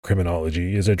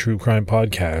Criminology is a true crime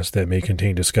podcast that may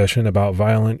contain discussion about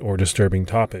violent or disturbing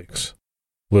topics.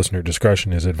 Listener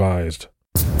discretion is advised.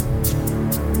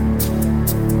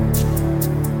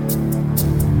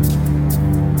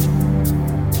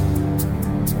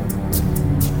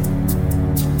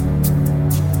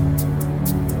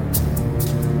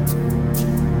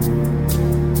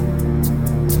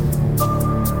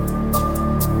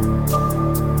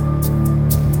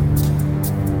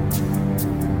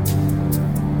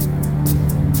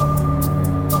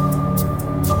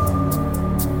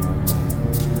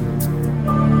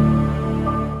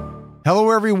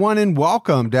 Hello, everyone, and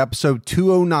welcome to episode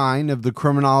 209 of the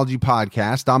Criminology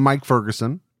Podcast. I'm Mike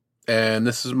Ferguson. And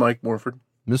this is Mike Morford.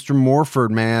 Mr.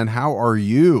 Morford, man, how are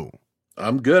you?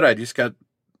 I'm good. I just got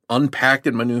unpacked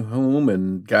in my new home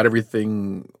and got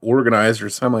everything organized or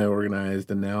semi-organized,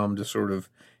 and now I'm just sort of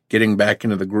getting back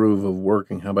into the groove of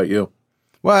working. How about you?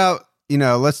 Well,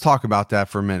 let's talk about that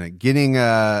for a minute. Getting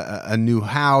a new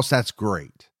house, that's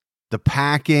great. The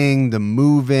packing, the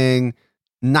moving,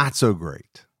 not so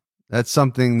great. That's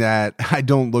something that I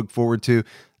don't look forward to.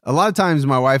 A lot of times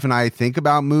my wife and I think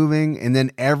about moving, and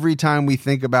then every time we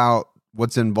think about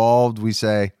what's involved, we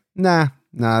say, nah,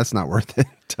 it's not worth it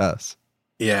to us.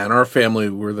 Yeah, in our family,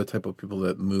 we're the type of people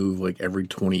that move like every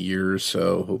 20 years,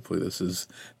 so hopefully this is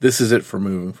it for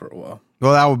moving for a while.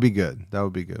 Well, that would be good. That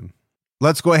would be good.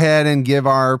 Let's go ahead and give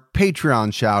our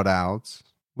Patreon shout outs.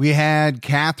 We had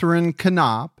Catherine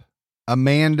Knopp,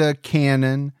 Amanda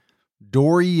Cannon,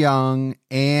 Dory Young,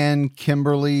 and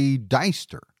Kimberly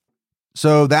Deister.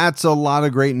 So that's a lot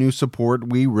of great new support.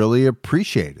 We really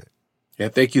appreciate it. Yeah,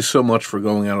 thank you so much for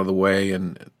going out of the way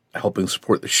and helping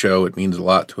support the show. It means a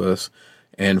lot to us.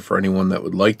 And for anyone that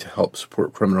would like to help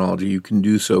support Criminology, you can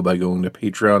do so by going to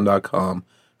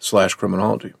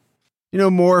patreon.com/criminology.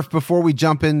 Morph, before we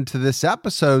jump into this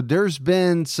episode, there's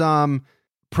been some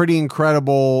pretty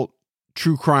incredible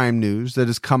true crime news that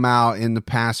has come out in the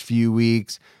past few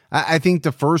weeks. I think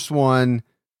the first one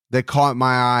that caught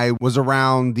my eye was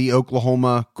around the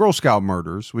Oklahoma Girl Scout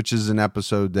murders, which is an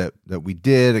episode that we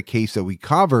did, a case that we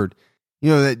covered.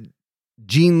 That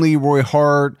Jean Leroy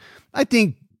Hart, I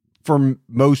think for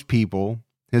most people,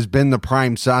 has been the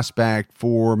prime suspect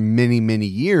for many, many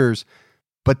years.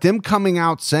 But them coming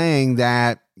out saying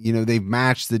that, they've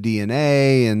matched the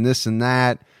DNA and this and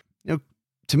that, to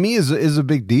me is a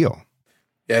big deal.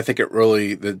 Yeah, I think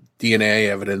the DNA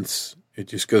evidence, it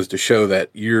just goes to show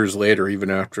that years later, even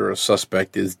after a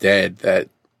suspect is dead, that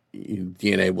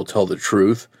DNA will tell the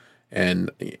truth.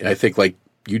 And I think, like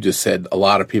you just said, a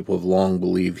lot of people have long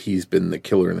believed he's been the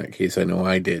killer in that case. I know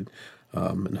I did.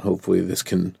 And hopefully this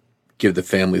can give the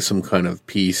family some kind of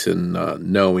peace and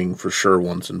knowing for sure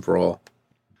once and for all.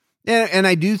 And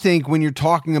I do think when you're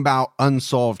talking about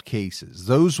unsolved cases,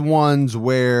 those ones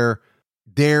where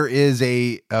there is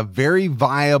a very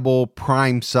viable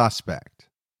prime suspect,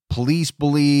 police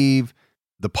believe,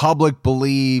 the public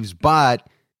believes, but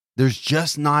there's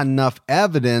just not enough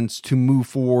evidence to move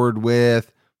forward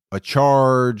with a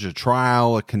charge, a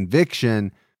trial, a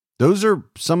conviction. Those are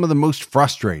some of the most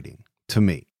frustrating to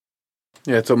me.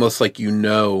 Yeah, it's almost like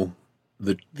the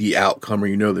outcome,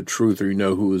 or the truth, or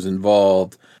who was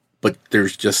involved, but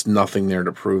there's just nothing there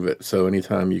to prove it. So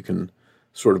anytime you can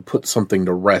sort of put something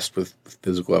to rest with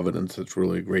physical evidence, it's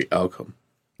really a great outcome.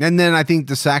 And then I think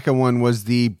the second one was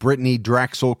the Brittany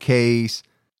Drexel case.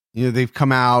 They've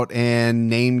come out and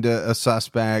named a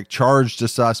suspect, charged a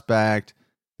suspect.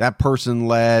 That person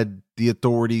led the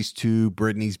authorities to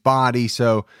Brittany's body.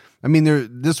 So,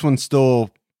 this one's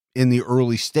still in the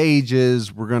early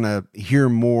stages. We're going to hear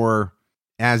more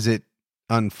as it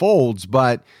unfolds.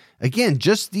 But again,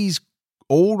 just these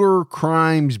older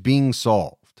crimes being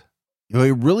solved,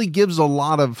 it really gives a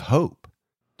lot of hope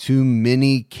to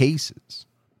many cases.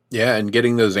 Yeah, and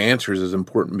getting those answers is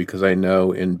important, because I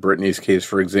know in Brittany's case,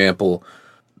 for example,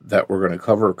 that we're going to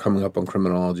cover coming up on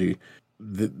Criminology,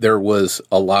 there was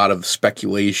a lot of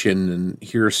speculation and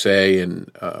hearsay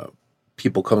and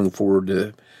people coming forward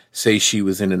to say she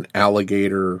was in an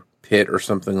alligator pit or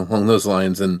something along those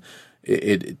lines, and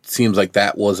it seems like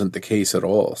that wasn't the case at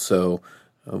all. So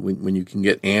when you can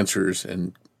get answers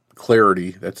and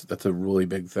clarity, that's a really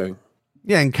big thing.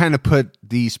 Yeah, and kind of put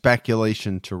the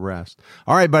speculation to rest.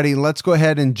 All right, buddy, let's go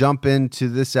ahead and jump into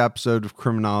this episode of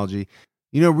Criminology.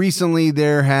 Recently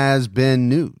there has been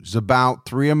news about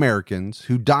 3 Americans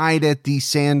who died at the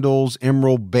Sandals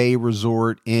Emerald Bay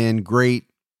Resort in Great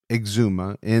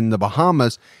Exuma in the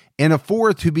Bahamas, and a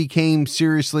 4th who became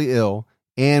seriously ill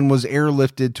and was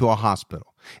airlifted to a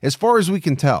hospital. As far as we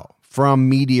can tell from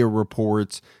media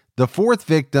reports, the 4th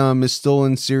victim is still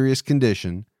in serious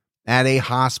condition at a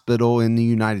hospital in the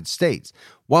United States,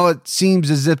 While it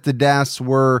seems as if the deaths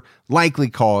were likely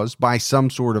caused by some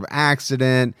sort of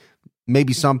accident,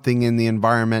 maybe something in the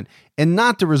environment, and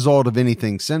not the result of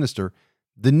anything sinister,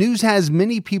 the news has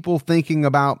many people thinking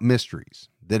about mysteries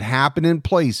that happen in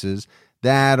places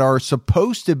that are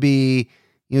supposed to be,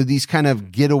 these kind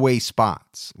of getaway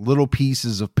spots, little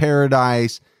pieces of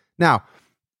paradise. Now,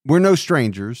 we're no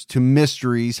strangers to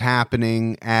mysteries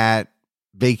happening at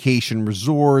vacation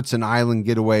resorts and island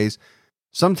getaways.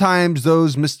 Sometimes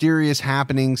those mysterious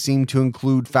happenings seem to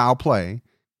include foul play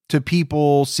to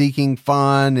people seeking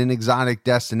fun in exotic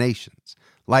destinations,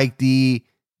 like the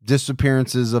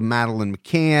disappearances of Madeleine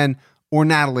McCann or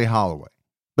Natalie Holloway.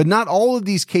 But not all of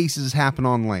these cases happen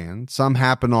on land. Some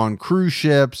happen on cruise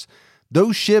ships.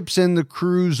 Those ships and the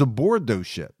crews aboard those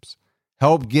ships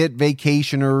help get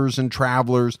vacationers and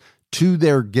travelers to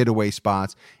their getaway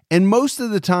spots. And most of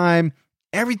the time,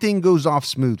 everything goes off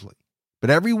smoothly. But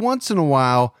every once in a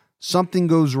while, something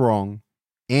goes wrong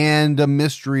and a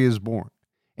mystery is born.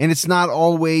 And it's not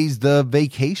always the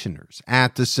vacationers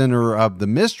at the center of the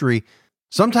mystery.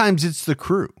 Sometimes it's the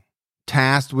crew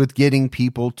tasked with getting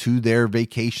people to their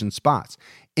vacation spots.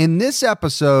 In this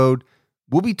episode,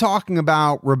 we'll be talking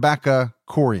about Rebecca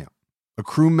Corium, a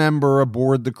crew member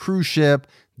aboard the cruise ship,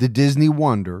 the Disney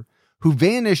Wonder, who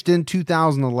vanished in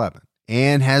 2011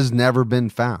 and has never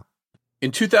been found. In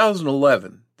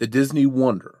 2011, the Disney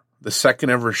Wonder, the second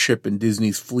ever ship in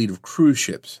Disney's fleet of cruise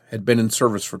ships, had been in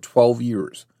service for 12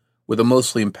 years, with a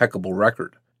mostly impeccable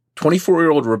record.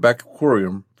 24-year-old Rebecca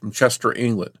Corium from Chester,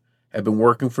 England, had been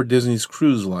working for Disney's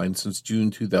cruise line since June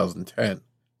 2010.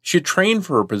 She had trained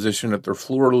for her position at their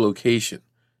Florida location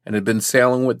and had been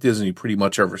sailing with Disney pretty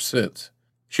much ever since.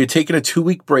 She had taken a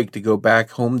 2-week break to go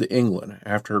back home to England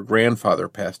after her grandfather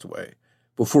passed away,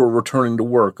 before returning to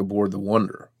work aboard the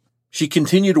Wonder. She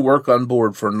continued to work on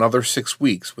board for another 6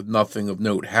 weeks with nothing of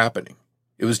note happening.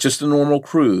 It was just a normal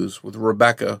cruise with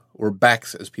Rebecca, or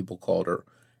Bex as people called her,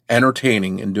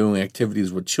 entertaining and doing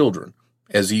activities with children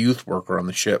as a youth worker on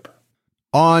the ship.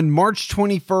 On March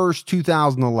 21st,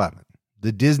 2011,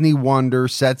 the Disney Wonder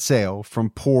set sail from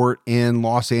port in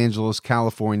Los Angeles,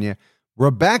 California.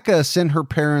 Rebecca sent her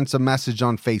parents a message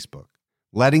on Facebook,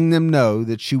 letting them know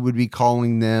that she would be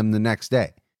calling them the next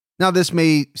day. Now, this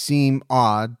may seem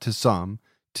odd to some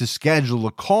to schedule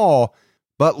a call,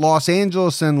 but Los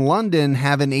Angeles and London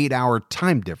have an 8-hour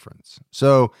time difference.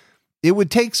 So it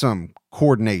would take some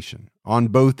coordination on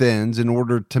both ends in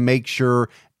order to make sure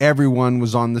everyone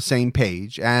was on the same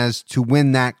page as to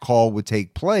when that call would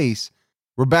take place.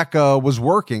 Rebecca was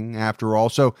working, after all,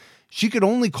 so she could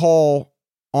only call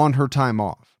on her time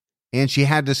off, and she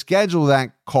had to schedule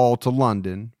that call to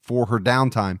London for her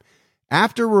downtime.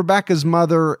 After Rebecca's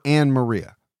mother, Anne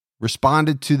Maria,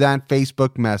 responded to that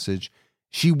Facebook message,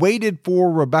 she waited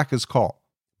for Rebecca's call,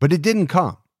 but it didn't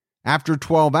come. After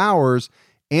 12 hours,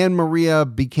 Anne Maria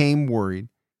became worried.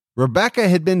 Rebecca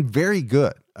had been very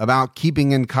good about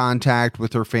keeping in contact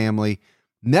with her family,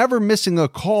 never missing a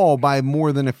call by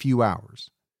more than a few hours.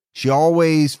 She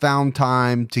always found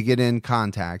time to get in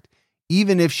contact,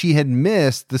 even if she had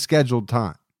missed the scheduled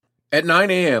time. At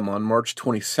 9 a.m. on March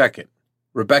 22nd,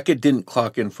 Rebecca didn't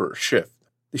clock in for her shift.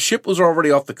 The ship was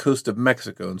already off the coast of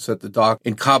Mexico and set to dock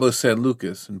in Cabo San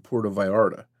Lucas in Puerto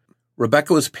Vallarta.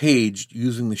 Rebecca was paged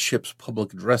using the ship's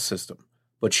public address system,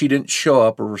 but she didn't show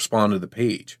up or respond to the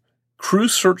page. Crew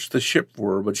searched the ship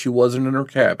for her, but she wasn't in her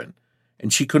cabin,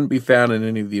 and she couldn't be found in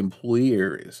any of the employee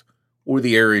areas, or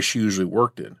the areas she usually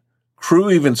worked in.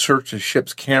 Crew even searched the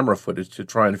ship's camera footage to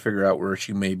try and figure out where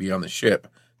she may be on the ship,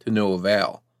 to no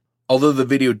avail. Although the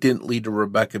video didn't lead to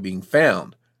Rebecca being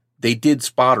found, they did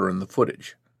spot her in the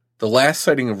footage. The last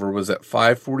sighting of her was at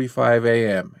 5:45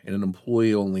 a.m. in an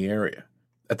employee-only area.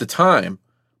 At the time,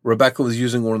 Rebecca was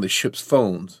using one of the ship's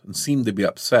phones and seemed to be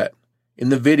upset. In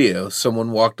the video,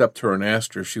 someone walked up to her and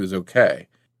asked her if she was okay,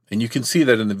 and you can see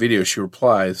that in the video she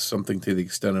replies something to the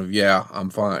extent of, "Yeah, I'm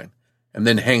fine," and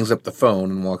then hangs up the phone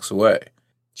and walks away.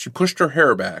 She pushed her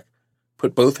hair back,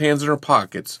 put both hands in her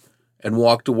pockets, and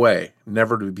walked away,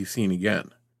 never to be seen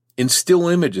again. In still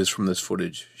images from this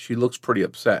footage, she looks pretty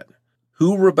upset.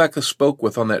 Who Rebecca spoke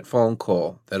with on that phone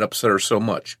call that upset her so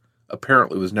much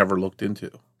apparently was never looked into.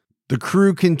 The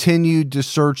crew continued to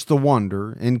search the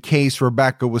Wonder in case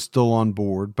Rebecca was still on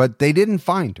board, but they didn't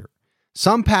find her.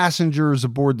 Some passengers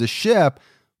aboard the ship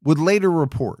would later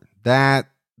report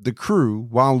that the crew,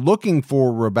 while looking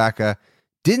for Rebecca,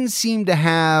 didn't seem to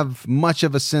have much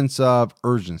of a sense of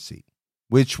urgency,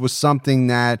 which was something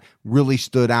that really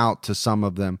stood out to some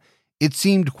of them. It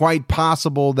seemed quite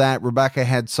possible that Rebecca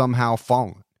had somehow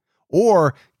fallen,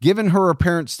 or, given her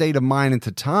apparent state of mind at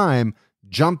the time,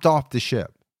 jumped off the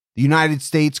ship. The United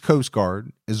States Coast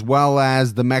Guard, as well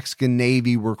as the Mexican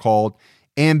Navy, were called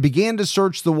and began to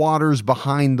search the waters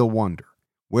behind the Wonder,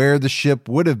 where the ship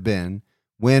would have been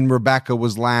when Rebecca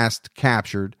was last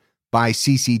captured by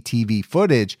CCTV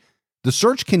footage. The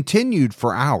search continued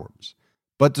for hours,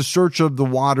 but the search of the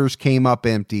waters came up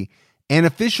empty, and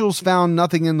officials found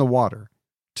nothing in the water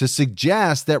to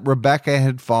suggest that Rebecca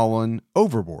had fallen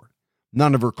overboard.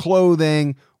 None of her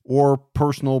clothing or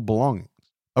personal belongings.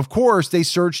 Of course, they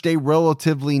searched a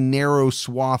relatively narrow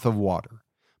swath of water,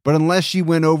 but unless she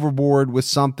went overboard with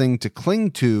something to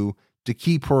cling to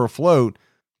keep her afloat,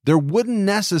 there wouldn't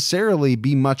necessarily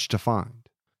be much to find.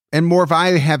 And Morph,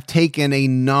 I have taken a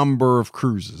number of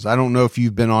cruises. I don't know if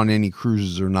you've been on any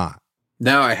cruises or not.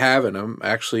 No, I haven't. I'm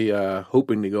actually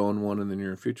hoping to go on one in the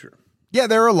near future. Yeah,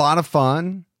 they're a lot of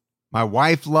fun. My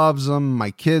wife loves them.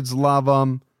 My kids love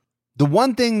them. The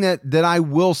one thing that I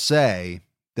will say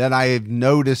that I have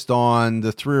noticed on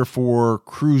the 3 or 4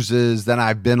 cruises that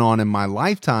I've been on in my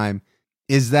lifetime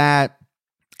is that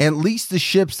at least the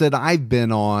ships that I've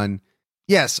been on,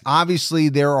 yes, obviously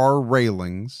there are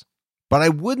railings, but I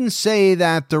wouldn't say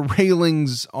that the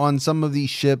railings on some of these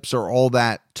ships are all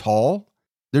that tall.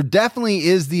 There definitely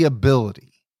is the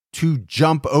ability to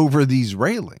jump over these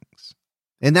railings.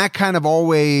 And that kind of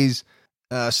always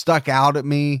stuck out at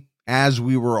me as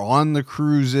we were on the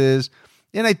cruises.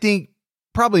 And I think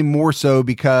probably more so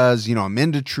because, I'm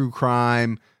into true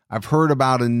crime. I've heard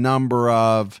about a number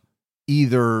of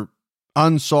either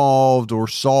unsolved or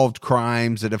solved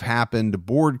crimes that have happened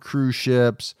aboard cruise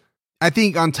ships. I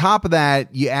think on top of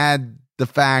that, you add the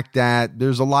fact that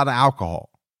there's a lot of alcohol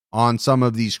on some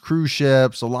of these cruise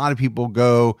ships. A lot of people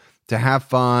go to have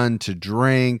fun, to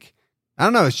drink. I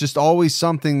don't know. It's just always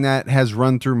something that has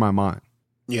run through my mind.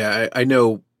 Yeah, I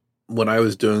know when I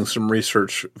was doing some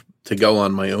research to go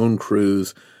on my own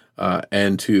cruise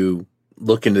and to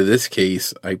look into this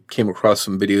case, I came across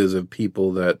some videos of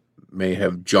people that may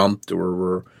have jumped or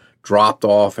were dropped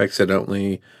off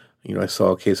accidentally. I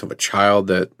saw a case of a child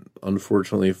that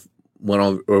unfortunately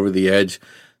went over the edge.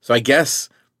 So I guess,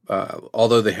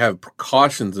 although they have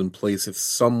precautions in place, if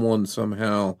someone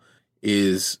somehow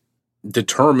is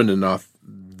determined enough,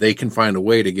 they can find a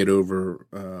way to get over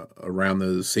around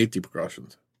those safety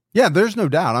precautions. Yeah, there's no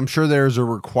doubt. I'm sure there's a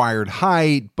required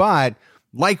height, but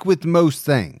like with most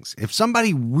things, if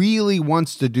somebody really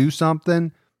wants to do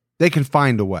something, they can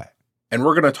find a way. And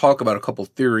we're going to talk about a couple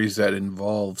theories that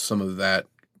involve some of that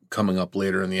coming up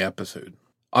later in the episode.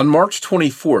 On March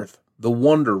 24th, the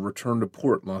Wonder returned to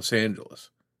port in Los Angeles.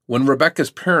 When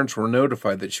Rebecca's parents were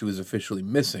notified that she was officially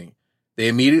missing, they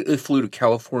immediately flew to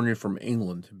California from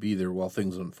England to be there while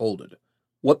things unfolded.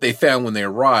 What they found when they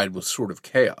arrived was sort of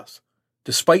chaos.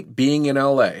 Despite being in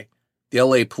L.A., the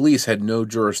L.A. police had no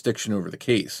jurisdiction over the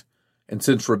case, and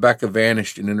since Rebecca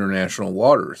vanished in international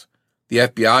waters, the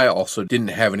FBI also didn't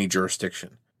have any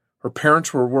jurisdiction. Her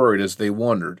parents were worried as they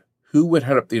wondered who would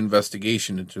head up the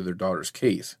investigation into their daughter's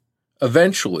case.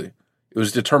 Eventually, it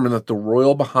was determined that the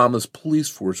Royal Bahamas Police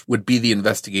Force would be the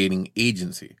investigating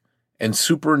agency, and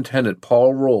Superintendent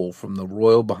Paul Roll from the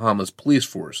Royal Bahamas Police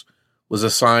Force was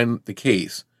assigned the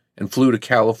case and flew to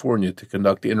California to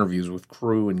conduct interviews with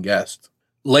crew and guests.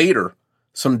 Later,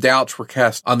 some doubts were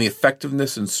cast on the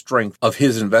effectiveness and strength of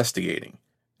his investigating,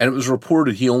 and it was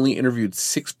reported he only interviewed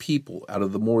 6 people out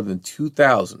of the more than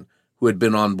 2,000 who had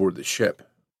been on board the ship.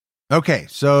 Okay,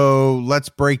 so let's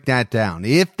break that down.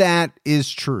 If that is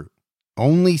true,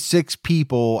 only 6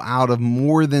 people out of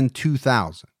more than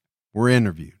 2,000 were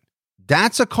interviewed.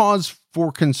 That's a cause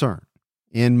for concern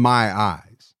in my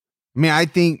eyes. I mean, I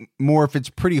think more if it's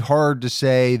pretty hard to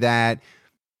say that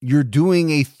you're doing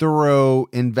a thorough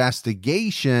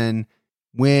investigation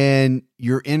when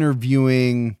you're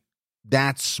interviewing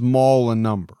that small a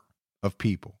number of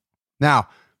people. Now,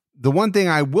 the one thing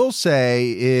I will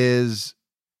say is,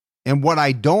 and what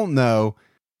I don't know,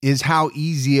 is how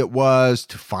easy it was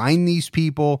to find these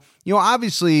people.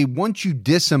 Obviously, once you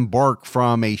disembark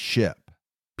from a ship,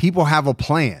 people have a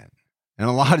plan. And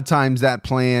a lot of times that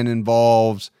plan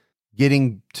involves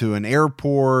getting to an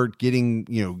airport,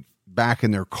 getting, back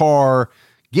in their car,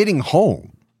 getting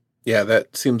home. Yeah,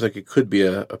 that seems like it could be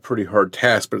a pretty hard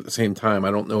task, but at the same time,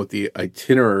 I don't know what the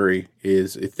itinerary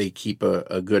is, if they keep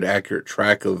a good, accurate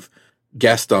track of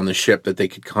guests on the ship that they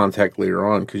could contact later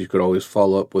on, because you could always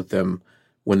follow up with them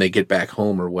when they get back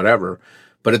home or whatever.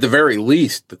 But at the very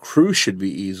least, the crew should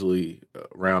be easily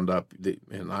round up.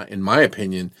 In my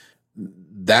opinion,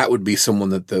 that would be someone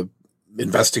that the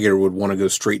investigator would want to go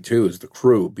straight to, is the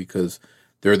crew, because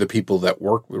they're the people that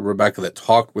worked with Rebecca, that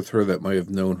talked with her, that might have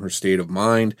known her state of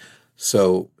mind.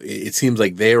 So it seems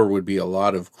like there would be a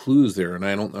lot of clues there. And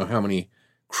I don't know how many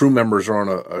crew members are on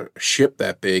a ship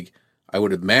that big, I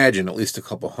would imagine at least a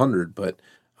couple hundred, but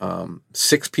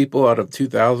 6 people out of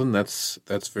 2,000, that's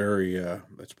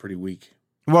pretty weak.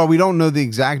 Well, we don't know the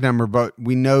exact number, but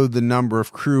we know the number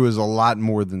of crew is a lot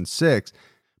more than 6.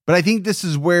 But I think this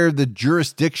is where the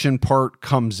jurisdiction part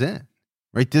comes in,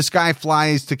 right? This guy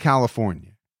flies to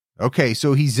California. Okay,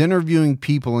 so he's interviewing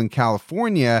people in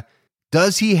California.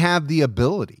 Does he have the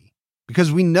ability?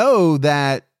 Because we know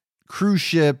that cruise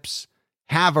ships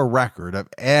have a record of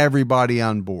everybody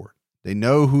on board. They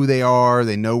know who they are.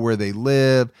 They know where they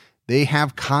live. They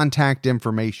have contact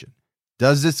information.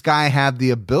 Does this guy have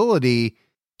the ability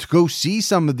to go see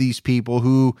some of these people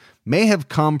who may have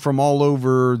come from all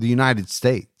over the United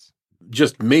States?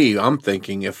 Just me, I'm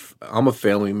thinking if I'm a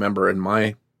family member and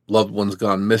my loved one's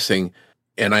gone missing,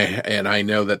 and I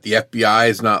know that the FBI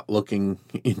is not looking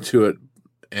into it,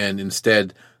 and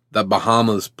instead the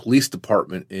Bahamas Police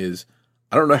Department is,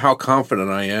 I don't know how confident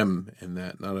I am in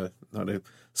that. Not a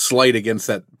slight against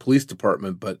that police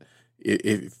department, but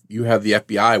if you have the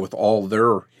FBI with all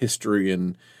their history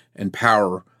and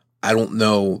power, I don't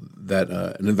know that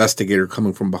an investigator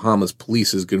coming from Bahamas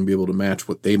Police is going to be able to match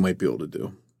what they might be able to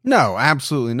do. No,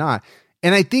 absolutely not.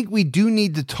 And I think we do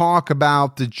need to talk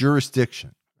about the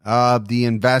jurisdiction of the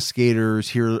investigators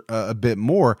here a bit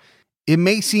more. It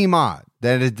may seem odd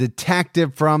that a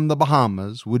detective from the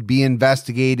Bahamas would be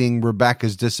investigating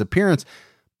Rebecca's disappearance,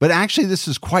 but actually this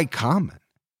is quite common.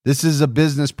 This is a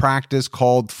business practice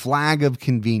called flag of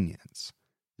convenience.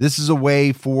 This is a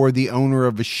way for the owner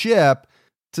of a ship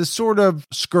to sort of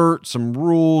skirt some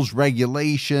rules,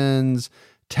 regulations,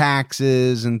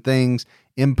 taxes, and things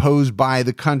imposed by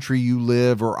the country you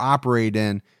live or operate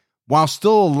in, while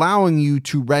still allowing you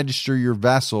to register your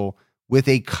vessel with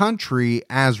a country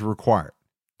as required.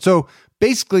 So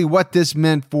basically what this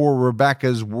meant for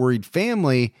Rebecca's worried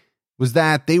family was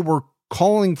that they were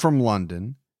calling from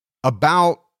London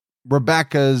about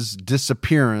Rebecca's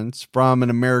disappearance from an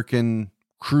American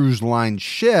cruise line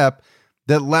ship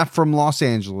that left from Los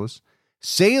Angeles,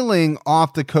 sailing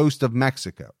off the coast of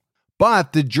Mexico.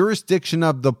 But the jurisdiction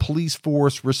of the police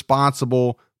force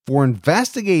responsible for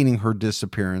investigating her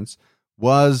disappearance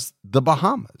was the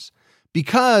Bahamas,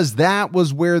 because that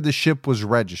was where the ship was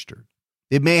registered.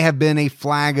 It may have been a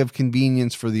flag of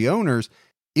convenience for the owners.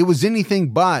 It was anything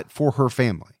but for her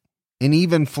family. And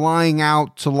even flying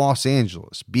out to Los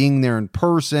Angeles, being there in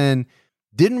person,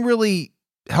 didn't really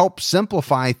help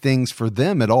simplify things for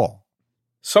them at all.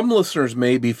 Some listeners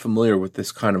may be familiar with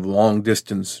this kind of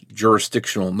long-distance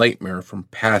jurisdictional nightmare from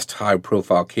past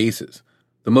high-profile cases.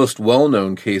 The most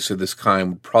well-known case of this kind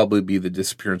would probably be the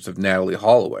disappearance of Natalee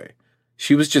Holloway.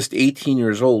 She was just 18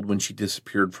 years old when she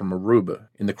disappeared from Aruba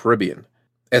in the Caribbean.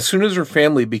 As soon as her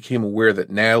family became aware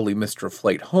that Natalee missed her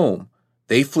flight home,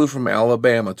 they flew from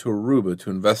Alabama to Aruba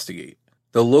to investigate.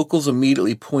 The locals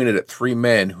immediately pointed at 3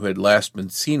 men who had last been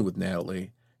seen with Natalee,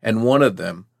 and one of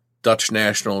them, Dutch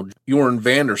national Joran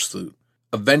van der Sloot,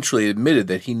 eventually admitted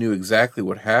that he knew exactly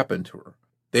what happened to her.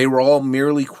 They were all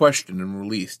merely questioned and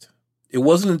released. It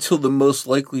wasn't until the most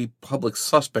likely public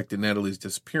suspect in Natalee's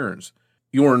disappearance,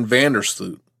 Joran van der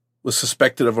Sloot, was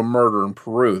suspected of a murder in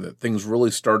Peru that things really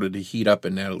started to heat up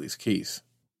in Natalee's case.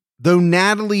 Though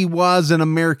Natalee was an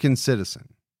American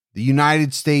citizen, the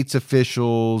United States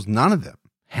officials, none of them,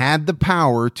 had the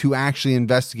power to actually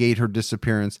investigate her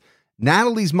disappearance.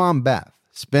 Natalee's mom, Beth,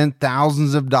 spent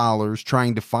thousands of dollars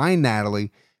trying to find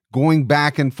Natalee, going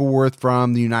back and forth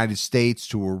from the United States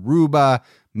to Aruba,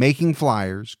 making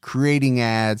flyers, creating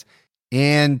ads,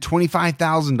 and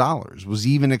 $25,000 was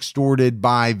even extorted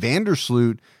by van der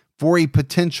Sloot for a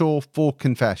potential full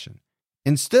confession.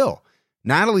 And still,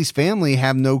 Natalee's family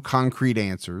have no concrete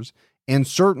answers and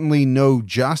certainly no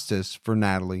justice for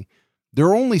Natalee.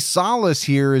 Their only solace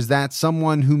here is that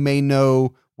someone who may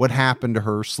know what happened to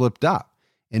her slipped up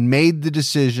and made the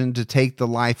decision to take the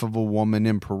life of a woman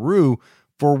in Peru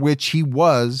for which he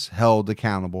was held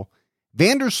accountable.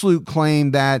 Van der Sloot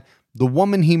claimed that the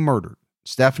woman he murdered,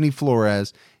 Stephanie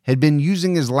Flores, had been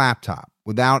using his laptop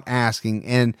without asking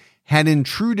and had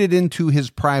intruded into his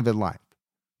private life.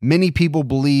 Many people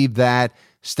believe that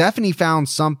Stephanie found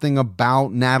something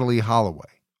about Natalee Holloway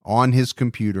on his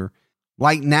computer.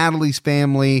 Like Natalee's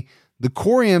family, the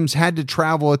Coriums had to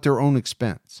travel at their own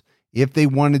expense if they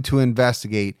wanted to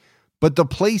investigate, but the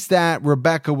place that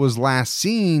Rebecca was last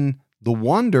seen, the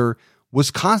Wonder,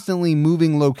 was constantly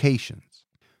moving locations.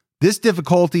 This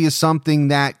difficulty is something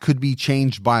that could be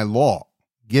changed by law,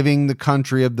 giving the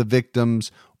country of the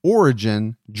victim's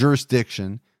origin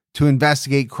jurisdiction to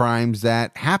investigate crimes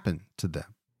that happened to them.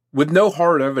 With no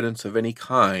hard evidence of any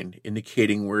kind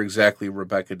indicating where exactly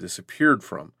Rebecca disappeared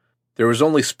from, there was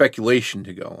only speculation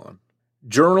to go on.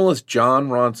 Journalist John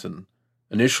Ronson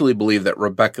initially believed that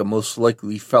Rebecca most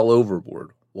likely fell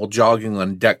overboard while jogging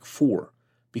on deck 4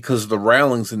 because the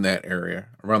railings in that area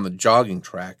around the jogging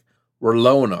track were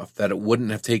low enough that it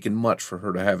wouldn't have taken much for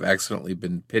her to have accidentally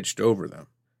been pitched over them.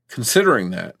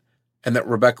 Considering that, and that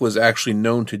Rebecca was actually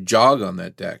known to jog on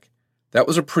that deck, that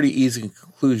was a pretty easy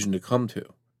conclusion to come to.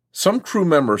 Some crew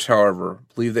members, however,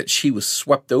 believe that she was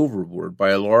swept overboard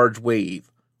by a large wave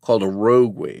called a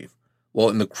rogue wave while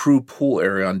in the crew pool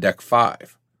area on deck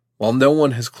 5. While no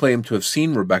one has claimed to have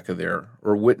seen Rebecca there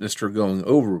or witnessed her going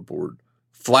overboard,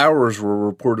 flowers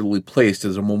were reportedly placed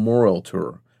as a memorial to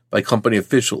her by company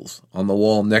officials on the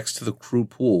wall next to the crew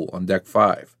pool on deck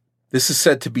 5. This is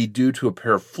said to be due to a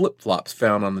pair of flip-flops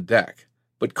found on the deck,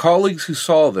 but colleagues who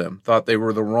saw them thought they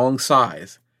were the wrong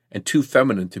size and too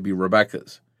feminine to be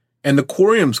Rebecca's. And the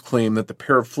Quariums claim that the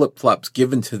pair of flip-flops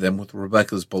given to them with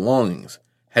Rebecca's belongings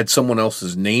had someone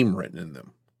else's name written in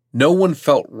them. No one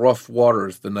felt rough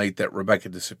waters the night that Rebecca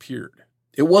disappeared.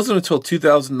 It wasn't until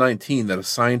 2019 that a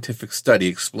scientific study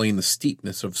explained the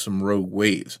steepness of some rogue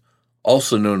waves,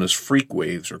 also known as freak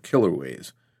waves or killer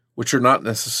waves, which are not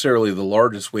necessarily the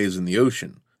largest waves in the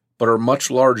ocean, but are much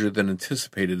larger than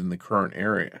anticipated in the current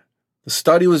area. The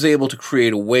study was able to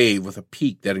create a wave with a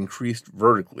peak that increased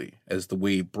vertically as the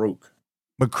wave broke.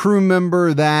 A crew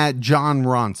member that John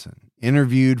Ronson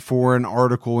interviewed for an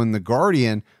article in The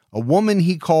Guardian, a woman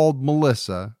he called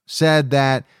Melissa, said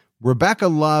that Rebecca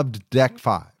loved Deck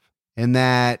 5 and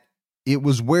that it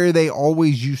was where they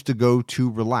always used to go to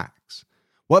relax.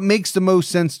 What makes the most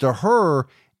sense to her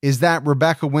is that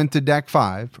Rebecca went to Deck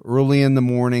 5 early in the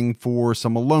morning for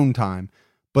some alone time,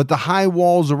 but the high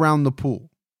walls around the pool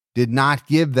did not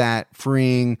give that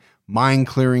freeing,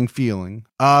 mind-clearing feeling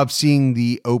of seeing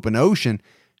the open ocean.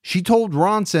 She told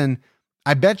Ronson,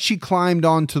 I bet she climbed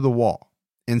onto the wall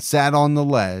and sat on the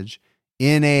ledge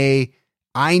in a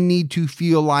I need to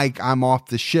feel like I'm off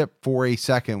the ship for a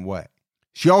second way.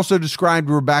 She also described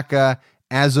Rebecca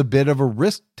as a bit of a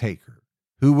risk taker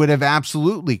who would have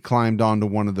absolutely climbed onto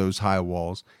one of those high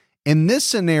walls. In this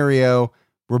scenario,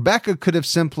 Rebecca could have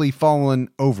simply fallen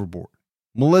overboard.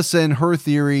 Melissa, in her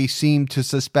theory, seemed to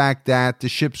suspect that the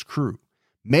ship's crew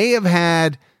may have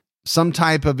had some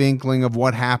type of inkling of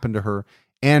what happened to her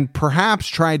and perhaps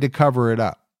tried to cover it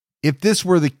up. If this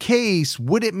were the case,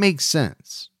 would it make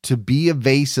sense to be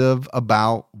evasive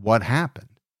about what happened?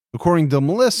 According to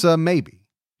Melissa, maybe.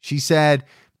 She said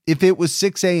if it was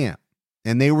 6 a.m.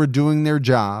 and they were doing their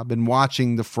job and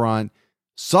watching the front,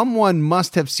 someone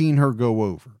must have seen her go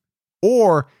over.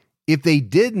 Or if they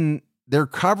didn't, they're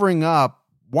covering up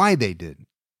why they didn't.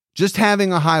 Just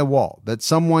having a high wall that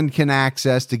someone can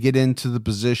access to get into the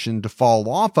position to fall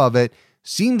off of it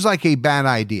seems like a bad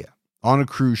idea on a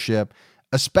cruise ship,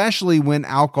 especially when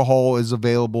alcohol is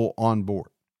available on board.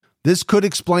 This could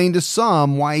explain to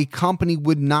some why a company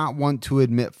would not want to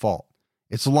admit fault.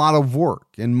 It's a lot of work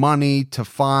and money to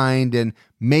find and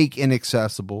make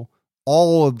inaccessible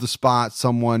all of the spots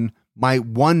someone might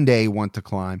one day want to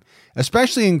climb,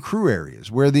 especially in crew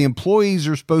areas where the employees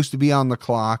are supposed to be on the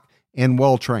clock and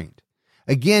well trained.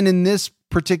 Again, in this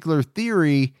particular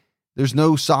theory, there's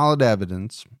no solid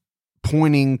evidence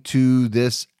pointing to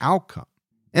this outcome.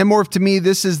 And more to me,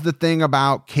 this is the thing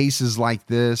about cases like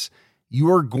this.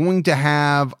 You are going to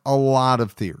have a lot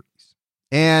of theories.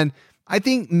 And I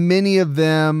think many of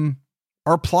them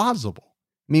are plausible.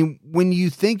 I mean, when you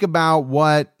think about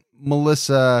what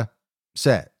Melissa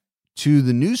said to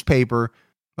the newspaper,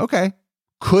 okay,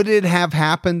 could it have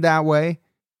happened that way?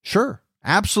 Sure,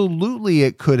 absolutely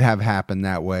it could have happened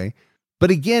that way.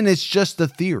 But again, it's just a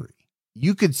theory.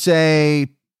 You could say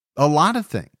a lot of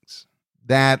things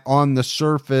that on the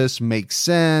surface make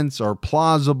sense or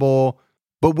plausible,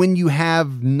 but when you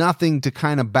have nothing to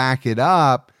kind of back it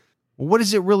up, what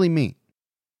does it really mean?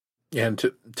 Yeah,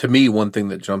 and to me, one thing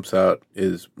that jumps out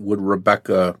is, would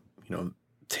Rebecca,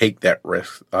 take that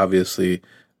risk? Obviously,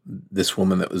 this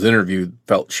woman that was interviewed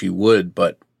felt she would,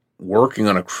 but working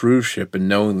on a cruise ship and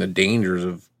knowing the dangers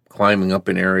of climbing up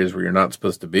in areas where you're not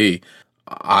supposed to be,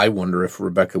 I wonder if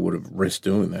Rebecca would have risked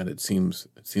doing that. It seems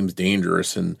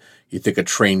dangerous, and you think a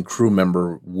trained crew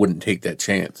member wouldn't take that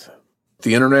chance.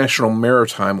 The International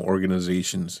Maritime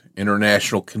Organization's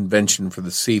International Convention for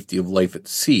the Safety of Life at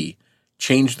Sea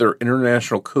changed their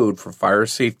international code for fire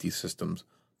safety systems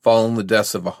following the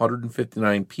deaths of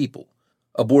 159 people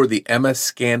aboard the MS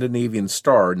Scandinavian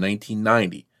Star in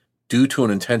 1990 due to an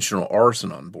intentional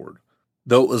arson on board,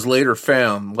 though it was later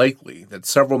found likely that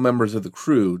several members of the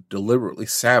crew deliberately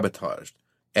sabotaged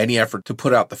any effort to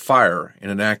put out the fire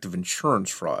in an act of insurance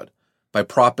fraud by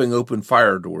propping open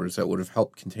fire doors that would have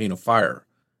helped contain a fire,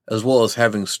 as well as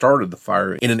having started the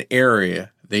fire in an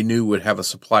area they knew would have a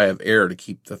supply of air to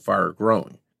keep the fire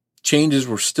growing. Changes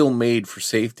were still made for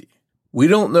safety. We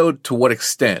don't know to what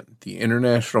extent the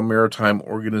International Maritime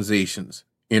Organization's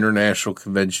International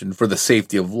Convention for the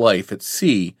Safety of Life at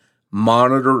Sea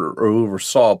monitored or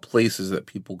oversaw places that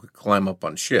people could climb up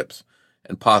on ships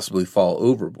and possibly fall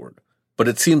overboard. But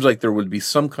it seems like there would be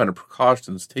some kind of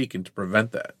precautions taken to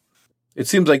prevent that. It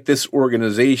seems like this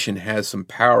organization has some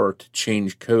power to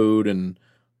change code and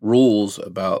rules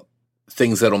about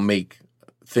things that'll make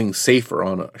things safer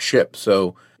on a ship.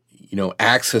 So,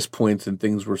 access points and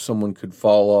things where someone could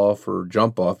fall off or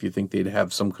jump off, you think they'd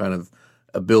have some kind of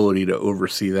ability to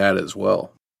oversee that as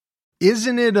well.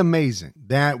 Isn't it amazing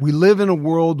that we live in a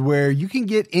world where you can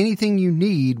get anything you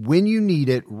need when you need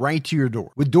it right to your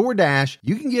door? With DoorDash,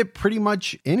 you can get pretty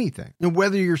much anything. And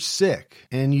whether you're sick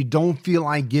and you don't feel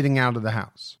like getting out of the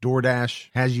house, DoorDash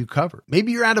has you covered.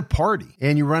 Maybe you're at a party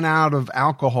and you run out of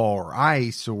alcohol or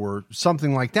ice or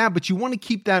something like that, but you want to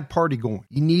keep that party going.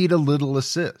 You need a little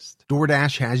assist.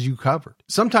 DoorDash has you covered.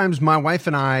 Sometimes my wife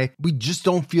and I, we just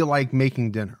don't feel like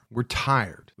making dinner. We're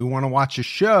tired. We want to watch a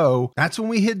show. That's when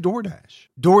we hit DoorDash.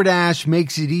 DoorDash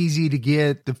makes it easy to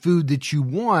get the food that you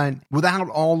want without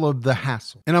all of the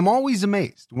hassle. And I'm always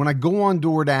amazed when I go on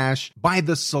DoorDash by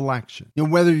the selection.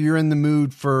 Whether you're in the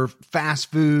mood for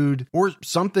fast food or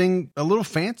something a little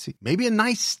fancy, maybe a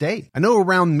nice steak. I know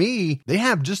around me, they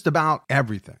have just about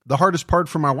everything. The hardest part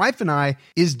for my wife and I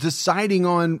is deciding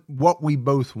on what we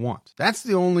both want. That's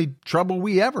the only trouble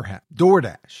we ever have.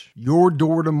 DoorDash, your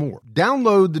door to more.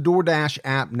 Download the DoorDash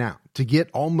app now to get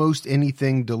almost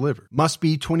anything delivered. Must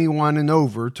be 21 and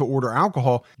over to order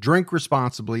alcohol. Drink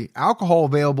responsibly. Alcohol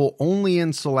available only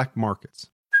in select markets.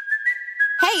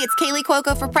 Hey, it's Kaylee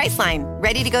Cuoco for Priceline.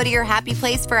 Ready to go to your happy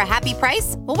place for a happy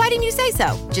price? Well, why didn't you say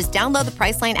so? Just download the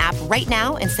Priceline app right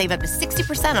now and save up to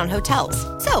 60% on hotels.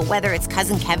 So whether it's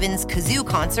Cousin Kevin's Kazoo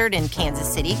Concert in Kansas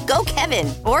City, go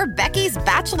Kevin, or Becky's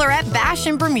Bachelorette Bash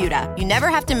in Bermuda, you never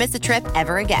have to miss a trip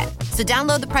ever again. So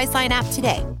download the Priceline app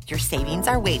today. Your savings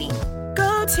are waiting.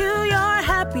 Go to your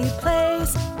happy place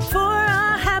for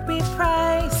a happy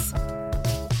price.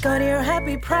 Go to your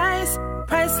happy price,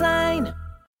 Priceline.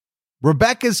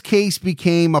 Rebecca's case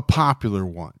became a popular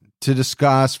one to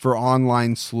discuss for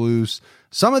online sleuths.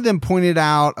 Some of them pointed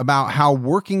out about how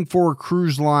working for a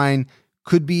cruise line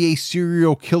could be a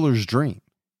serial killer's dream.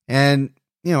 And,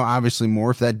 obviously more,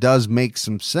 if that does make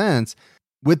some sense,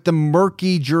 with the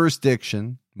murky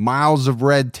jurisdiction, miles of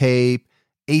red tape,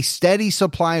 a steady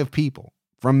supply of people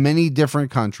from many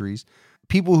different countries,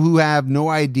 people who have no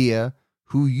idea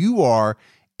who you are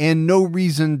and no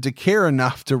reason to care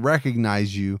enough to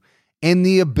recognize you, and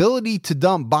the ability to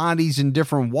dump bodies in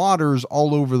different waters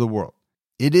all over the world.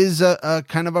 It is a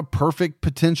kind of a perfect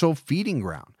potential feeding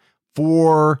ground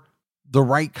for the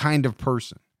right kind of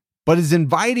person. But as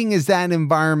inviting as that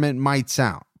environment might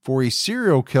sound for a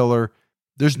serial killer,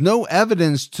 there's no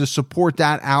evidence to support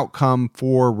that outcome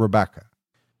for Rebecca.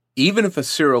 Even if a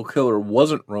serial killer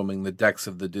wasn't roaming the decks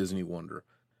of the Disney Wonder,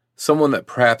 someone that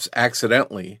perhaps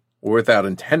accidentally or without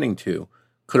intending to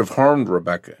could have harmed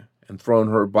Rebecca and thrown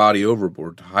her body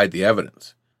overboard to hide the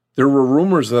evidence. There were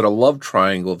rumors that a love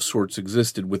triangle of sorts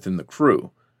existed within the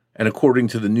crew, and according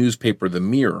to the newspaper The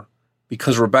Mirror,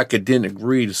 because Rebecca didn't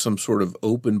agree to some sort of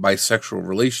open bisexual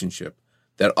relationship,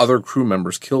 that other crew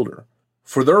members killed her.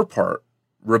 For their part,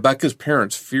 Rebecca's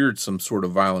parents feared some sort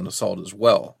of violent assault as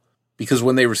well, because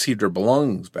when they received her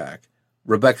belongings back,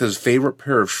 Rebecca's favorite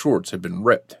pair of shorts had been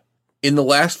ripped. In the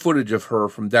last footage of her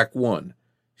from Deck 1,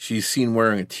 she's seen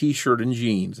wearing a t-shirt and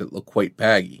jeans that look quite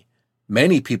baggy.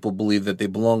 Many people believe that they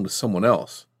belong to someone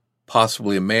else,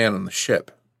 possibly a man on the ship.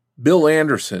 Bill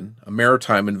Anderson, a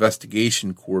maritime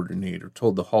investigation coordinator,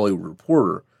 told The Hollywood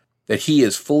Reporter that he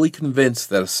is fully convinced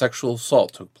that a sexual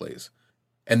assault took place,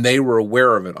 and they were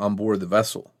aware of it on board the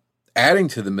vessel. Adding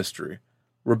to the mystery,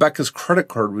 Rebecca's credit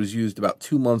card was used about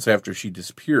 2 months after she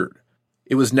disappeared.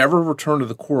 It was never returned to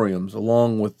the Coriums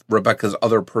along with Rebecca's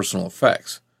other personal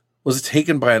effects. Was it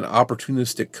taken by an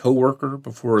opportunistic coworker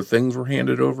before her things were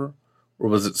handed over? Or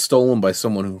was it stolen by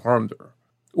someone who harmed her?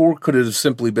 Or could it have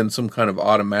simply been some kind of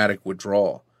automatic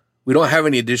withdrawal? We don't have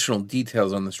any additional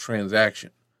details on this transaction,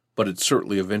 but it's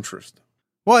certainly of interest.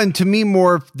 Well, and to me,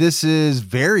 Morph, this is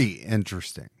very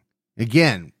interesting.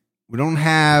 Again, we don't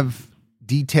have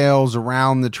details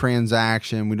around the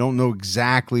transaction. We don't know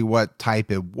exactly what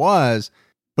type it was,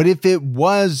 but if it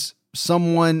was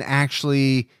someone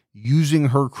actually using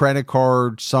her credit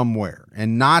card somewhere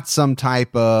and not some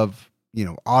type of,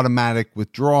 automatic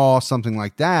withdrawal, something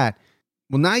like that,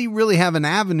 well, now you really have an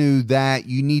avenue that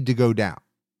you need to go down.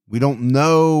 We don't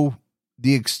know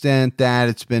the extent that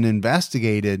it's been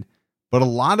investigated, but a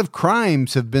lot of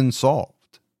crimes have been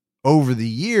solved over the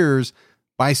years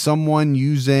by someone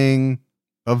using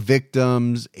a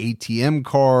victim's ATM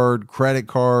card, credit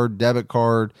card, debit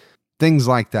card, things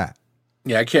like that.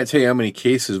 Yeah, I can't tell you how many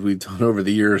cases we've done over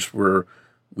the years where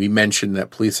we mentioned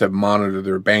that police have monitored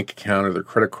their bank account or their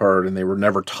credit card and they were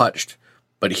never touched.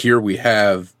 But here we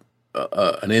have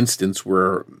an instance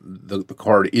where the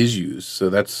card is used. So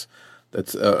that's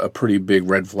a pretty big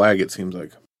red flag, it seems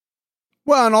like.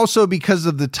 Well, and also because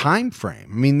of the time frame.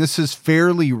 I mean, this is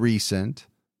fairly recent.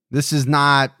 This is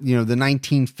not, the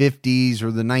 1950s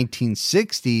or the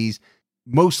 1960s.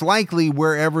 Most likely,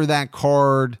 wherever that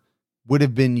card would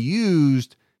have been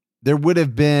used, there would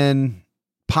have been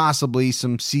possibly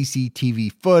some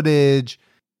CCTV footage,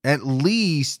 at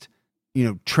least,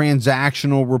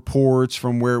 transactional reports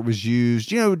from where it was used,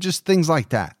 just things like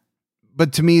that.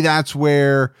 But to me, that's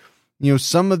where,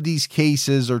 some of these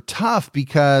cases are tough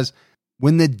because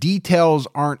when the details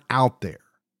aren't out there,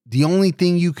 the only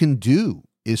thing you can do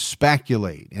is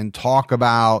speculate and talk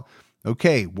about,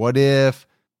 okay, what if,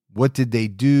 what did they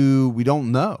do? We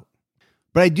don't know.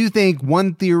 But I do think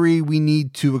one theory we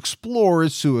need to explore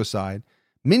is suicide.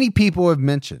 Many people have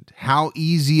mentioned how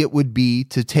easy it would be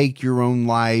to take your own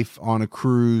life on a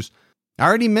cruise. I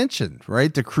already mentioned,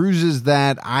 right? The cruises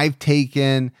that I've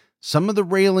taken, some of the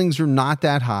railings are not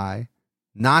that high,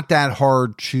 not that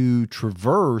hard to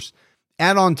traverse.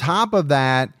 And on top of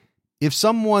that, if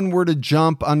someone were to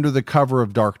jump under the cover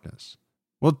of darkness,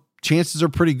 well, chances are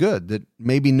pretty good that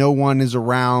maybe no one is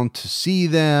around to see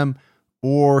them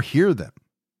or hear them,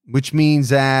 which means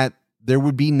that there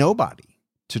would be nobody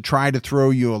to try to throw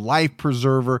you a life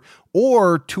preserver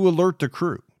or to alert the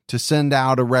crew to send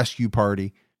out a rescue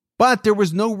party. But there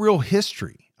was no real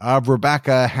history of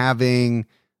Rebecca having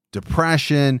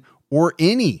depression or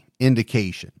any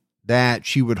indication that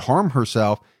she would harm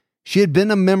herself. She had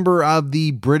been a member of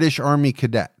the British Army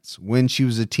Cadets when she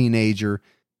was a teenager.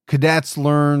 Cadets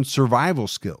learned survival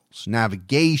skills,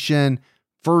 navigation,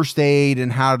 first aid,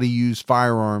 and how to use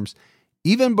firearms.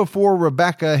 Even before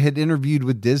Rebecca had interviewed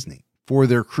with Disney for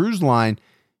their cruise line,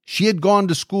 she had gone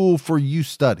to school for youth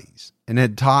studies and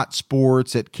had taught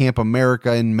sports at Camp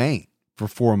America in Maine for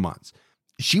 4 months.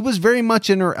 She was very much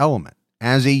in her element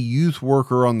as a youth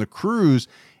worker on the cruise,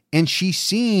 and she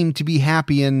seemed to be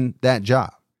happy in that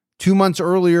job. 2 months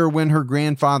earlier, when her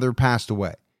grandfather passed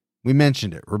away, we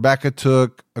mentioned it, Rebecca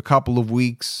took a couple of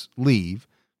weeks leave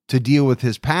to deal with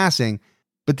his passing,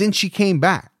 but then she came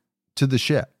back to the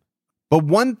ship. But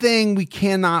one thing we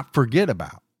cannot forget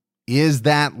about is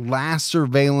that last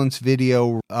surveillance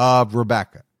video of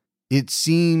Rebecca. It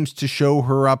seems to show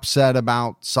her upset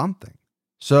about something.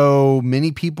 So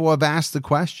many people have asked the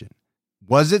question,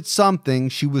 was it something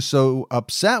she was so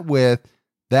upset with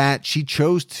that she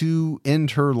chose to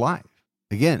end her life?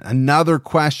 Again, another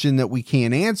question that we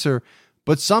can't answer,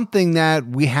 but something that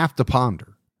we have to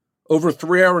ponder. Over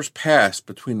 3 hours passed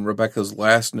between Rebecca's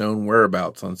last known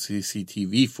whereabouts on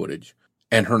CCTV footage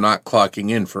and her not clocking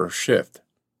in for a shift.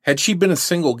 Had she been a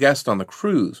single guest on the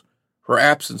cruise, her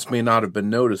absence may not have been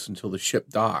noticed until the ship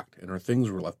docked and her things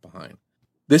were left behind.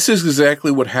 This is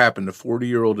exactly what happened to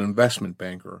 40-year-old investment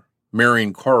banker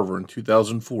Marion Carver in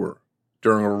 2004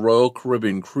 during a Royal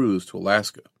Caribbean cruise to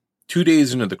Alaska. 2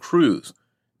 days into the cruise,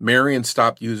 Marion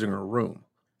stopped using her room.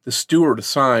 The steward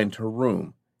assigned her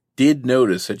room did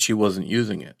notice that she wasn't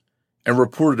using it and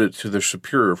reported it to their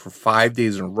superior for 5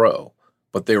 days in a row,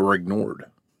 but they were ignored.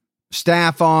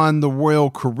 Staff on the Royal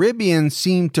Caribbean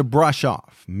seemed to brush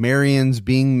off Marion's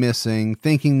being missing,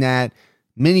 thinking that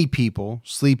many people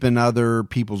sleep in other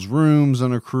people's rooms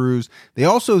on a cruise. They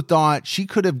also thought she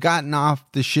could have gotten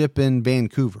off the ship in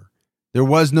Vancouver. There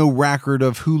was no record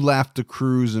of who left the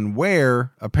cruise and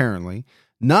where, apparently.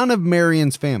 None of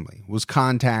Marion's family was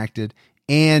contacted,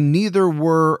 and neither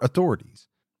were authorities.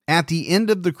 At the end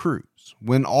of the cruise,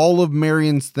 when all of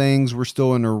Marion's things were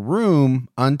still in her room,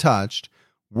 untouched,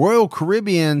 Royal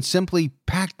Caribbean simply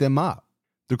packed them up.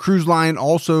 The cruise line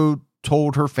also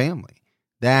told her family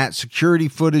that security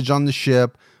footage on the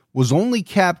ship was only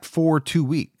kept for 2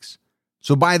 weeks.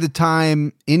 So by the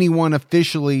time anyone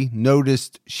officially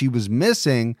noticed she was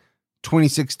missing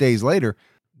 26 days later,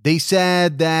 they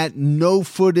said that no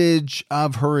footage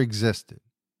of her existed.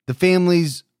 The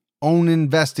family's own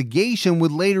investigation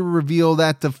would later reveal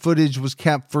that the footage was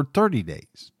kept for 30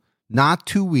 days, not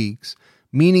 2 weeks,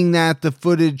 meaning that the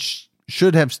footage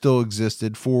should have still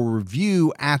existed for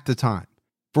review at the time.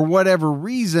 For whatever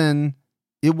reason,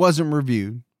 it wasn't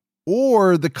reviewed,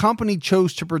 or the company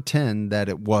chose to pretend that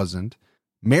it wasn't.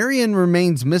 Marion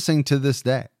remains missing to this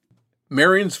day.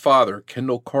 Marion's father,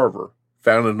 Kendall Carver,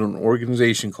 founded an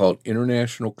organization called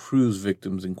International Cruise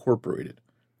Victims Incorporated,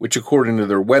 which, according to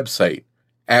their website,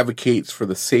 advocates for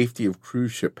the safety of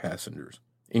cruise ship passengers,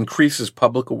 increases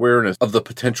public awareness of the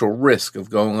potential risk of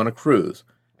going on a cruise,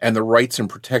 and the rights and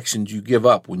protections you give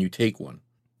up when you take one.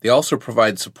 They also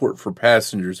provide support for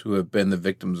passengers who have been the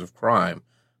victims of crime,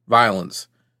 violence,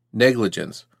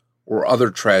 negligence, or other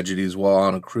tragedies while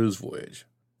on a cruise voyage.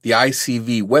 The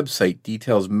ICV website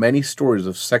details many stories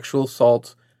of sexual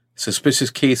assaults,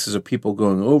 suspicious cases of people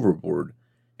going overboard,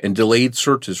 and delayed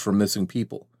searches for missing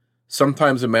people,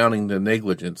 sometimes amounting to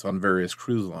negligence on various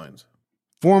cruise lines.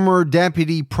 Former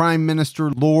Deputy Prime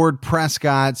Minister Lord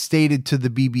Prescott stated to the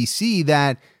BBC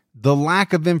that the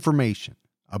lack of information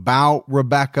about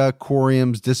Rebecca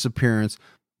Corium's disappearance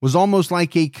was almost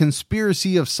like a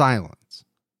conspiracy of silence.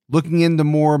 Looking into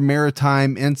more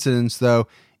maritime incidents, though,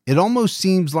 it almost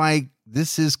seems like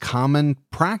this is common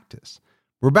practice.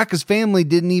 Rebecca's family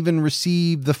didn't even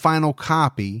receive the final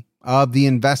copy of the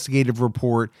investigative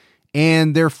report,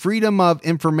 and their Freedom of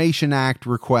Information Act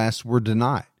requests were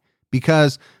denied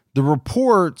because the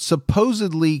report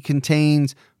supposedly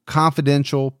contains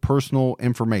confidential personal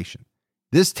information.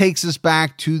 This takes us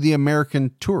back to the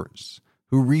American tourists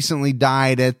who recently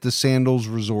died at the Sandals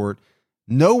Resort.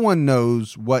 No one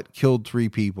knows what killed 3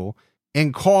 people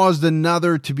and caused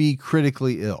another to be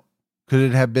critically ill. Could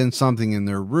it have been something in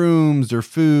their rooms, their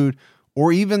food,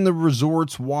 or even the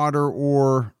resort's water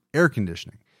or air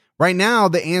conditioning? Right now,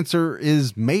 the answer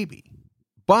is maybe,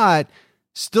 but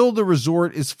still the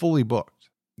resort is fully booked.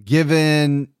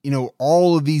 Given,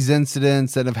 all of these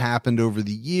incidents that have happened over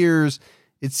the years,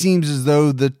 it seems as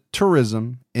though the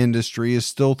tourism industry is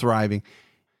still thriving.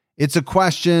 It's a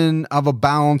question of a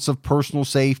balance of personal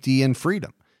safety and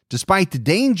freedom. Despite the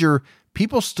danger,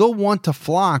 people still want to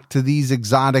flock to these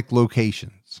exotic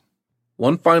locations.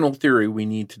 One final theory we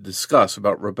need to discuss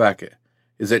about Rebecca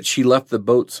is that she left the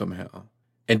boat somehow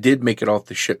and did make it off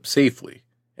the ship safely,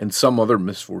 and some other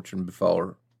misfortune befell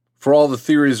her. For all the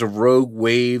theories of rogue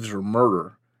waves or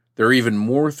murder, there are even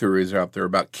more theories out there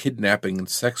about kidnapping and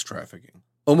sex trafficking.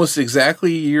 Almost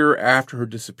exactly a year after her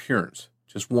disappearance,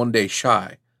 just one day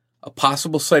shy, a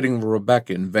possible sighting of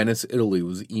Rebecca in Venice, Italy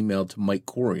was emailed to Mike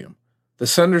Corium. The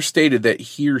sender stated that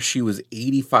he or she was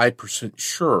 85%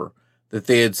 sure that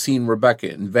they had seen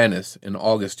Rebecca in Venice in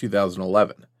August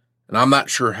 2011. And I'm not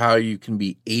sure how you can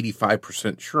be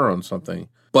 85% sure on something,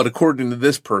 but according to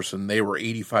this person, they were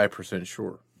 85%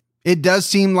 sure. It does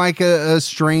seem like a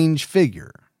strange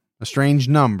figure, a strange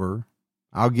number.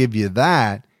 I'll give you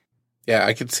that. Yeah,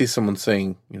 I could see someone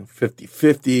saying,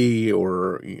 50-50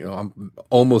 or, I'm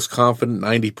almost confident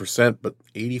 90%, but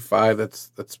 85, that's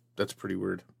pretty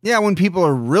weird. Yeah, when people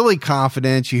are really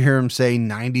confident, you hear them say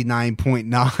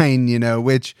 99.9,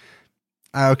 which,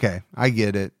 okay, I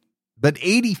get it. But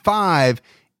 85,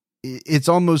 it's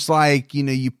almost like,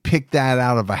 you pick that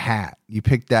out of a hat. You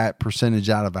pick that percentage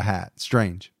out of a hat.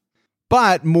 Strange.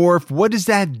 But Morph, what does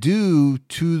that do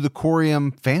to the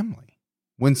Corium family?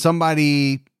 When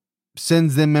somebody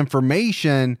sends them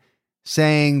information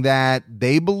saying that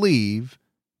they believe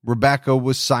Rebecca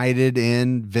was sighted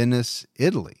in Venice,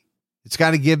 Italy. It's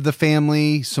got to give the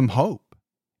family some hope.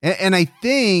 And I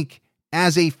think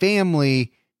as a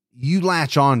family, you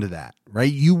latch on to that,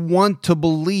 right? You want to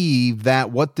believe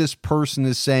that what this person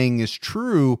is saying is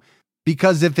true,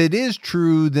 because if it is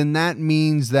true, then that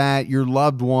means that your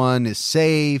loved one is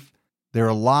safe, they're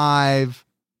alive.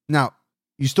 Now,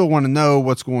 you still want to know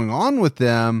what's going on with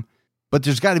them, but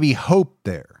there's got to be hope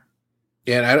there.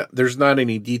 And there's not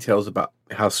any details about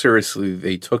how seriously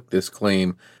they took this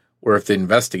claim or if they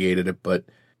investigated it, but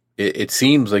it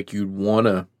seems like you'd want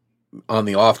to, on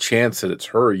the off chance that it's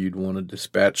her, you'd want to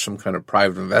dispatch some kind of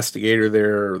private investigator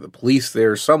there or the police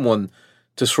there, someone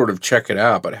to sort of check it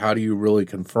out. But how do you really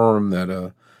confirm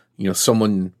that,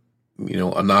 someone,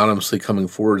 anonymously coming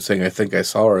forward saying, I think I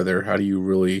saw her there? How do you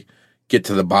really get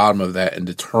to the bottom of that and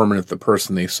determine if the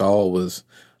person they saw was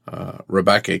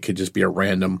Rebecca? It could just be a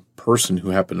random person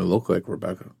who happened to look like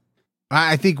Rebecca.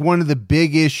 I think one of the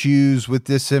big issues with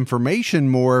this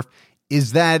information, Morph,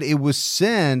 is that it was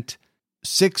sent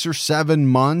 6 or 7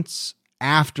 months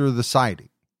after the sighting.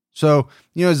 So,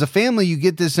 as a family, you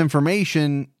get this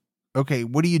information. Okay,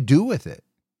 what do you do with it?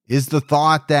 Is the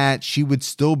thought that she would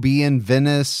still be in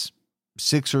Venice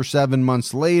 6 or 7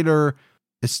 months later?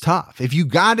 It's tough. If you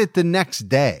got it the next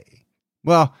day,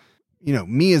 well,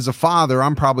 me as a father,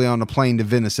 I'm probably on a plane to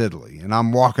Venice, Italy, and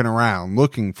I'm walking around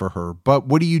looking for her. But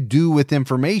what do you do with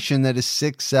information that is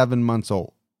 6, 7 months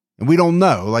old? And we don't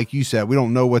know, like you said, we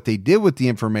don't know what they did with the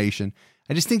information.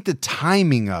 I just think the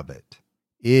timing of it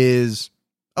is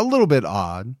a little bit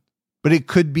odd, but it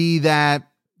could be that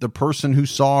the person who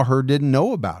saw her didn't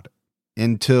know about it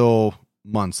until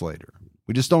months later.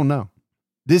 We just don't know.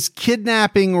 This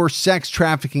kidnapping or sex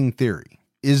trafficking theory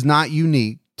is not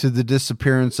unique to the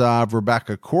disappearance of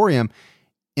Rebecca Corium.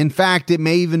 In fact, it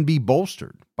may even be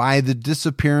bolstered by the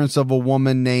disappearance of a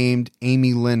woman named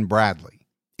Amy Lynn Bradley.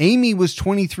 Amy was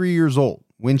 23 years old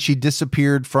when she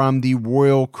disappeared from the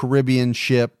Royal Caribbean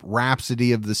ship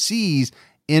Rhapsody of the Seas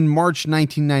in March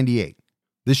 1998.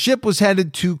 The ship was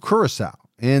headed to Curaçao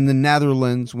in the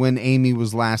Netherlands when Amy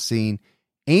was last seen.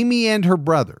 Amy and her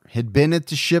brother had been at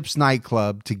the ship's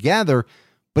nightclub together,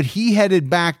 but he headed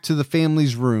back to the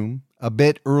family's room a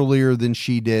bit earlier than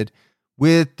she did,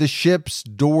 with the ship's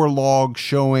door log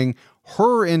showing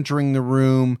her entering the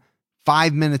room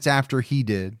 5 minutes after he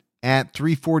did at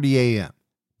 3:40 a.m.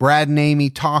 Brad and Amy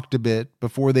talked a bit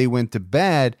before they went to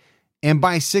bed, and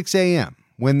by 6 a.m.,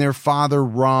 when their father,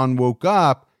 Ron, woke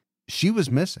up, she was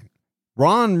missing.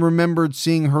 Ron remembered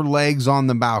seeing her legs on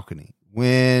the balcony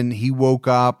when he woke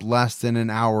up less than an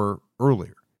hour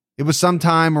earlier. It was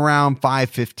sometime around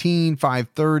 5:15,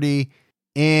 5:30,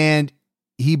 and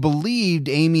he believed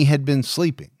Amy had been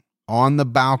sleeping on the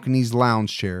balcony's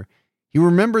lounge chair. He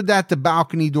remembered that the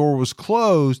balcony door was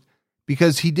closed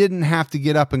because he didn't have to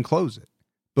get up and close it.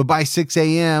 But by 6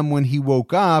 a.m. when he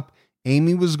woke up,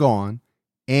 Amy was gone,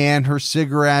 and her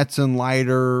cigarettes and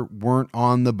lighter weren't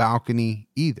on the balcony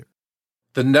either.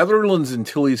 The Netherlands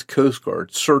Antilles Coast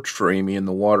Guard searched for Amy in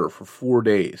the water for 4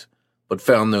 days, but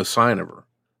found no sign of her.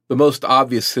 The most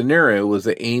obvious scenario was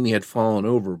that Amy had fallen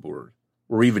overboard,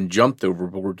 or even jumped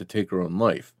overboard to take her own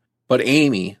life. But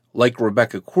Amy, like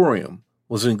Rebecca Corium,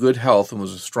 was in good health and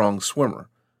was a strong swimmer,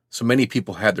 so many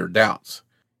people had their doubts.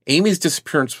 Amy's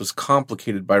disappearance was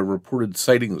complicated by reported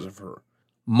sightings of her.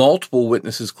 Multiple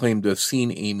witnesses claimed to have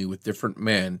seen Amy with different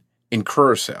men in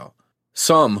Curaçao,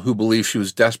 some who believed she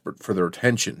was desperate for their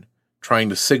attention, trying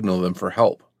to signal them for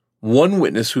help. One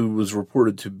witness who was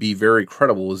reported to be very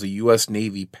credible was a U.S.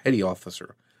 Navy petty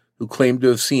officer who claimed to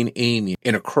have seen Amy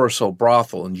in a Curaçao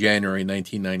brothel in January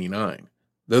 1999.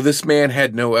 Though this man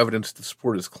had no evidence to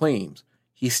support his claims,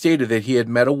 he stated that he had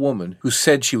met a woman who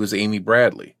said she was Amy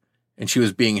Bradley, and she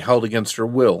was being held against her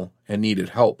will and needed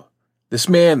help. This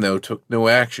man, though, took no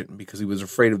action because he was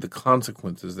afraid of the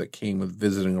consequences that came with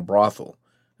visiting a brothel,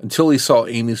 until he saw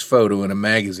Amy's photo in a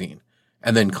magazine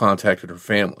and then contacted her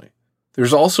family.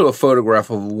 There's also a photograph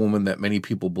of a woman that many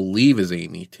people believe is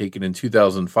Amy, taken in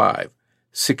 2005,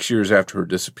 6 years after her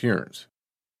disappearance.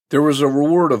 There was a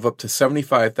reward of up to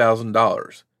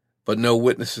 $75,000, but no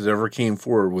witnesses ever came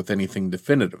forward with anything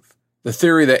definitive. The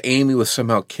theory that Amy was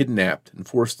somehow kidnapped and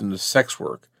forced into sex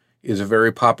work is a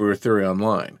very popular theory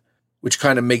online, which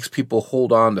kind of makes people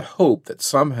hold on to hope that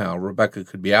somehow Rebecca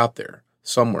could be out there,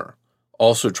 somewhere,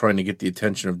 also trying to get the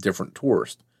attention of different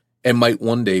tourists, and might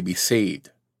one day be saved.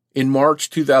 In March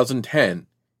 2010,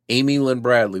 Amy Lynn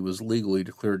Bradley was legally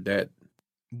declared dead.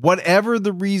 Whatever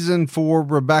the reason for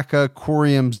Rebecca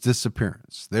Corium's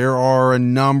disappearance, there are a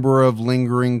number of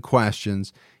lingering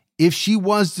questions. If she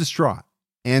was distraught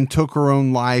and took her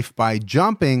own life by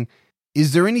jumping,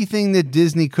 is there anything that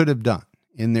Disney could have done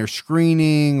in their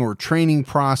screening or training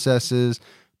processes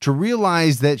to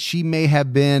realize that she may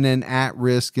have been an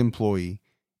at-risk employee?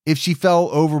 If she fell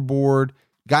overboard,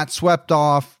 got swept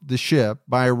off the ship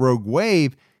by a rogue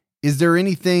wave, is there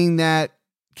anything that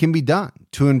can be done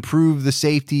to improve the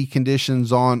safety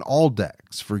conditions on all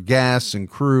decks for guests and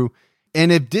crew?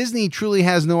 And if Disney truly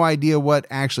has no idea what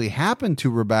actually happened to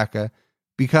Rebecca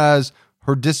because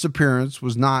her disappearance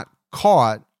was not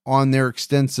caught on their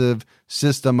extensive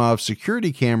system of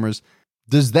security cameras,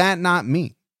 does that not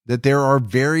mean that there are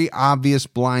very obvious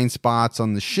blind spots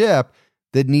on the ship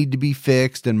that need to be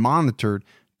fixed and monitored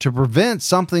to prevent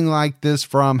something like this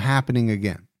from happening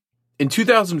again? In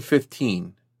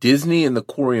 2015, Disney and the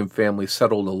Corium family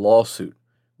settled a lawsuit,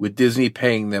 with Disney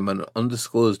paying them an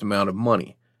undisclosed amount of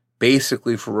money,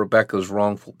 basically for Rebecca's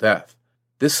wrongful death.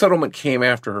 This settlement came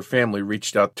after her family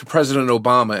reached out to President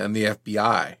Obama and the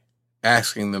FBI,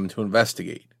 asking them to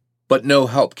investigate. But no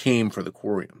help came for the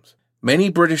Coriums. Many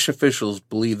British officials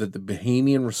believe that the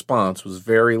Bahamian response was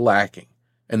very lacking,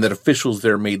 and that officials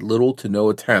there made little to no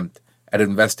attempt at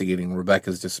investigating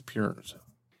Rebecca's disappearance.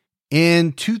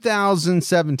 In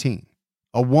 2017,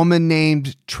 a woman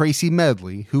named Tracy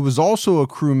Medley, who was also a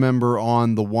crew member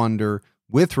on the Wonder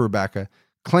with Rebecca,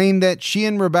 claimed that she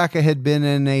and Rebecca had been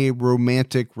in a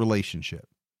romantic relationship.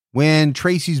 When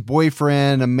Tracy's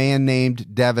boyfriend, a man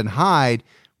named Devin Hyde,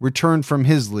 returned from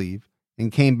his leave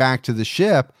and came back to the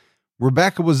ship,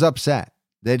 Rebecca was upset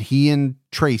that he and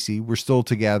Tracy were still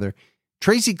together.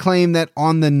 Tracy claimed that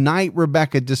on the night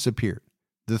Rebecca disappeared,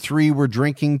 the three were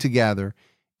drinking together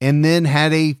and then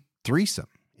had a threesome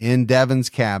in Devon's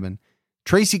cabin.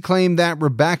 Tracy claimed that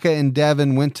Rebecca and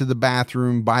Devon went to the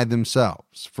bathroom by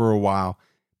themselves for a while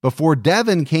before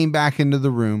Devon came back into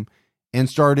the room and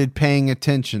started paying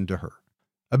attention to her.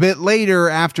 A bit later,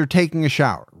 after taking a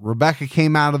shower, Rebecca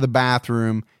came out of the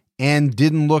bathroom and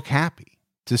didn't look happy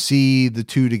to see the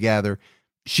two together.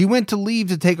 She went to leave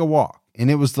to take a walk, and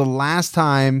it was the last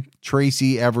time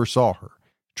Tracy ever saw her.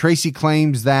 Tracy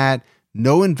claims that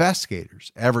no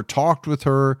investigators ever talked with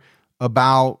her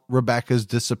about Rebecca's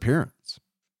disappearance.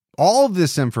 All of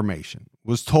this information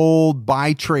was told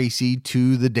by Tracy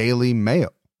to the Daily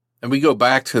Mail. And we go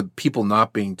back to people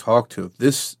not being talked to. If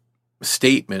this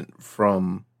statement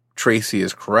from Tracy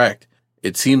is correct,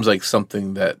 it seems like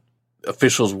something that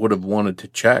officials would have wanted to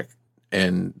check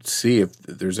and see if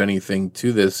there's anything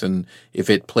to this and if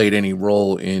it played any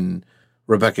role in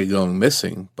Rebecca going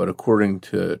missing. But according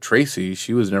to Tracy,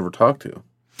 she was never talked to.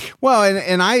 Well,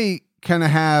 and I kind of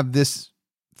have this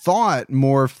thought,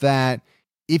 Morph, that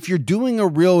if you're doing a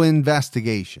real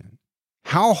investigation,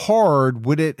 how hard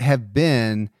would it have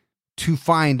been to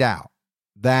find out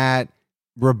that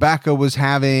Rebecca was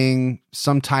having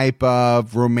some type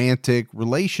of romantic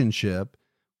relationship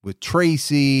with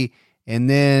Tracy? And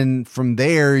then from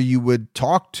there, you would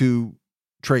talk to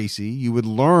Tracy. You would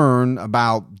learn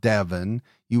about Devon.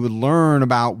 You would learn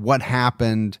about what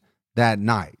happened that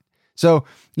night. So,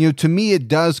 to me, it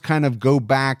does kind of go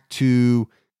back to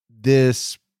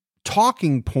this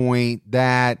talking point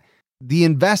that the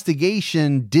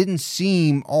investigation didn't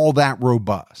seem all that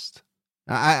robust.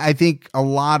 I think a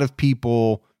lot of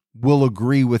people will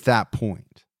agree with that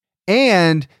point.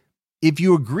 And if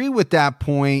you agree with that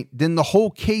point, then the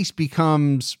whole case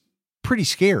becomes pretty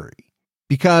scary,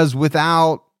 because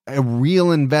without a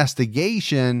real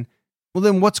investigation, well,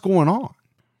 then what's going on?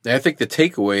 I think the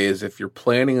takeaway is if you're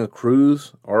planning a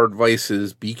cruise, our advice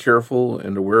is be careful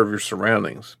and aware of your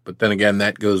surroundings. But then again,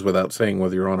 that goes without saying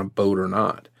whether you're on a boat or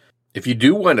not. If you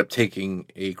do wind up taking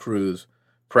a cruise,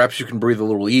 perhaps you can breathe a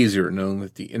little easier knowing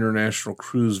that the International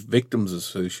Cruise Victims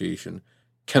Association,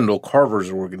 Kendall Carver's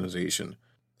organization,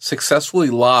 successfully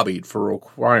lobbied for a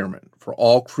requirement for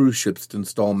all cruise ships to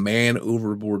install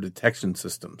man-overboard detection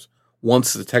systems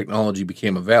once the technology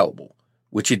became available,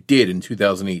 which it did in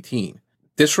 2018.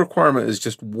 This requirement is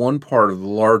just one part of the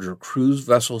larger Cruise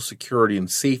Vessel Security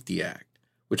and Safety Act,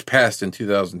 which passed in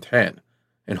 2010,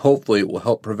 and hopefully it will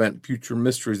help prevent future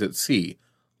mysteries at sea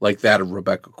like that of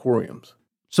Rebecca Corium's.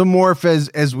 So, Morph,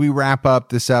 as we wrap up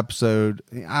this episode,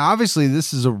 obviously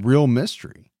this is a real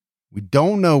mystery. We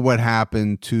don't know what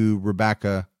happened to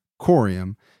Rebecca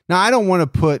Corium. Now, I don't want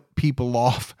to put people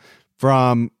off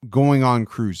from going on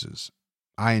cruises.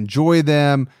 I enjoy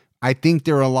them. I think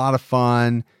they're a lot of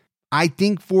fun. I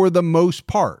think for the most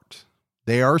part,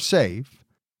 they are safe.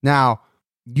 Now,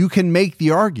 you can make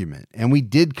the argument, and we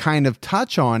did kind of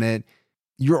touch on it.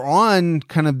 You're on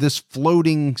kind of this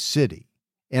floating city.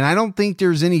 And I don't think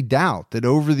there's any doubt that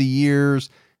over the years,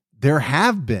 there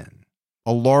have been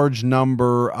a large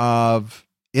number of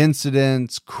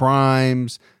incidents,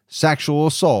 crimes, sexual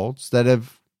assaults that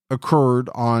have occurred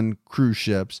on cruise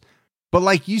ships. But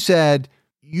like you said,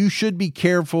 you should be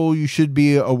careful. You should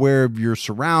be aware of your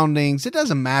surroundings. It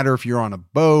doesn't matter if you're on a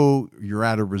boat, you're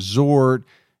at a resort,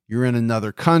 you're in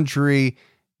another country,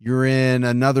 you're in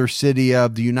another city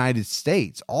of the United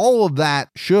States. All of that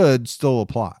should still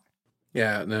apply.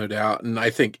 Yeah, no doubt. And I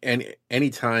think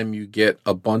anytime you get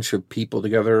a bunch of people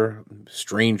together,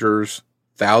 strangers,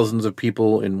 thousands of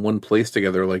people in one place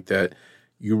together like that,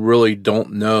 you really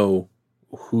don't know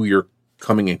who you're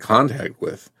coming in contact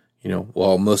with.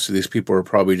 While most of these people are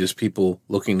probably just people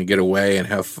looking to get away and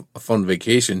have a fun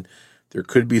vacation, there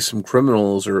could be some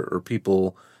criminals or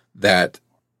people that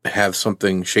have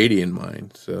something shady in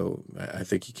mind. So I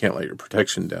think you can't let your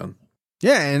protection down.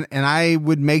 Yeah, and I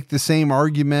would make the same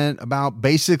argument about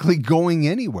basically going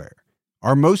anywhere.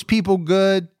 Are most people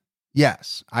good?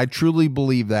 Yes, I truly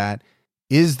believe that.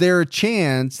 Is there a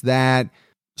chance that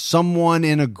someone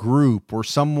in a group or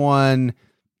someone,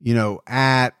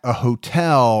 at a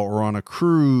hotel or on a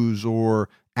cruise or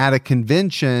at a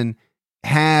convention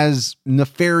has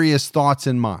nefarious thoughts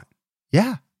in mind?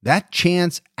 Yeah, that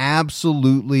chance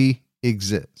absolutely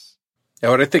exists.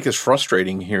 Now, what I think is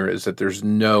frustrating here is that there's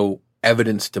no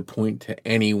evidence to point to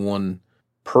any one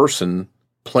person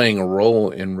playing a role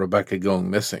in Rebecca going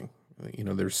missing.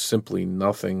 There's simply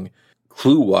nothing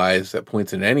clue-wise that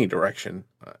points in any direction.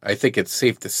 I think it's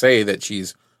safe to say that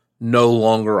she's no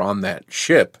longer on that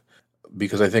ship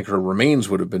because I think her remains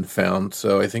would have been found.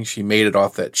 So I think she made it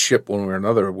off that ship one way or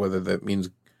another, whether that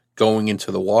means going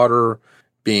into the water,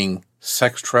 being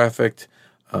sex trafficked.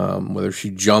 whether she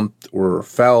jumped or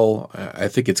fell. I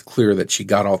think it's clear that she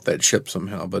got off that ship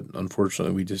somehow, but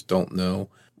unfortunately we just don't know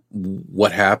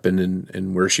what happened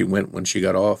and where she went when she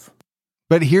got off.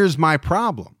 But here's my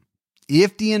problem.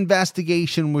 If the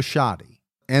investigation was shoddy,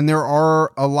 and there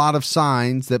are a lot of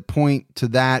signs that point to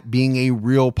that being a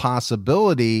real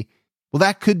possibility, well,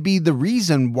 that could be the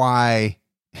reason why,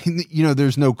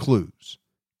 there's no clues.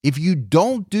 If you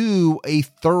don't do a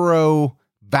thorough,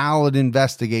 valid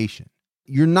investigation,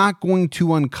 you're not going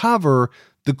to uncover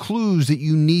the clues that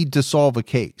you need to solve a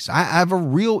case. I have a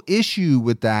real issue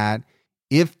with that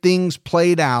if things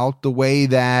played out the way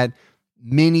that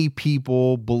many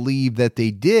people believe that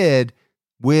they did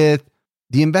with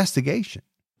the investigation.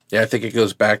 Yeah, I think it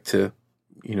goes back to,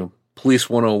 Police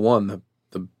 101.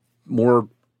 The more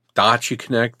dots you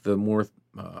connect, the more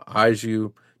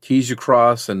T's you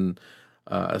cross, and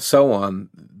so on,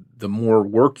 the more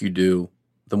work you do,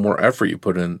 the more effort you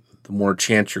put in, the more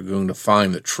chance you're going to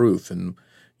find the truth. And,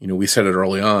 we said it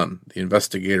early on, the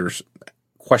investigators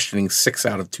questioning 6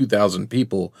 out of 2,000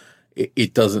 people,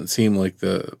 it doesn't seem like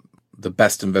the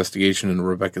best investigation in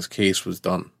Rebecca's case was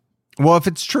done. Well, if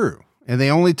it's true, and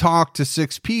they only talked to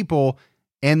 6 people,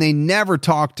 and they never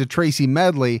talked to Tracy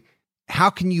Medley, how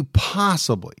can you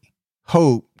possibly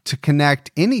hope to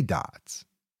connect any dots?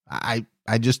 I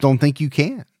just don't think you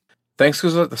can. Thanks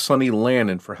goes out to Sonny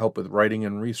Lannon for help with writing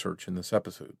and research in this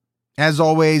episode. As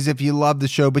always, if you love the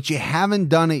show, but you haven't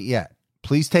done it yet,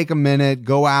 please take a minute,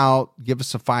 go out, give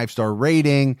us a 5-star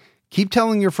rating. Keep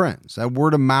telling your friends. That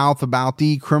word of mouth about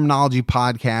the Criminology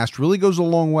Podcast really goes a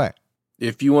long way.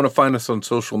 If you want to find us on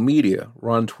social media, we're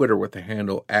on Twitter with the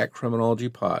handle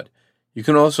 @CriminologyPod. You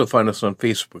can also find us on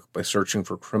Facebook by searching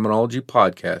for Criminology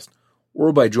Podcast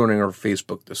or by joining our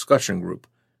Facebook discussion group,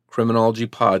 Criminology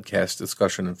Podcast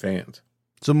Discussion and Fans.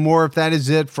 Some more if that is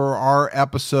it for our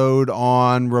episode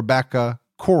on Rebecca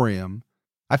Corium.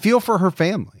 I feel for her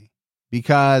family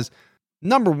because,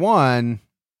 number one,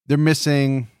 they're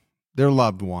missing their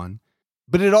loved one.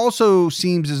 But it also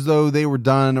seems as though they were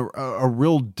done a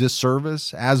real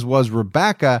disservice, as was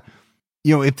Rebecca.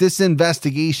 If this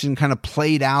investigation kind of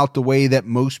played out the way that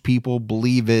most people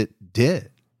believe it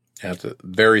did. Yeah, it's a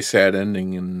very sad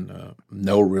ending and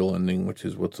no real ending, which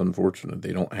is what's unfortunate.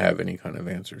 They don't have any kind of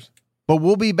answers. But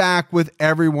we'll be back with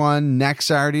everyone next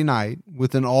Saturday night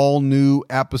with an all-new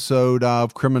episode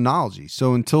of Criminology.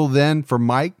 So until then, for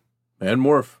Mike and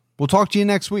Morph, we'll talk to you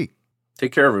next week.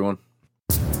 Take care, everyone.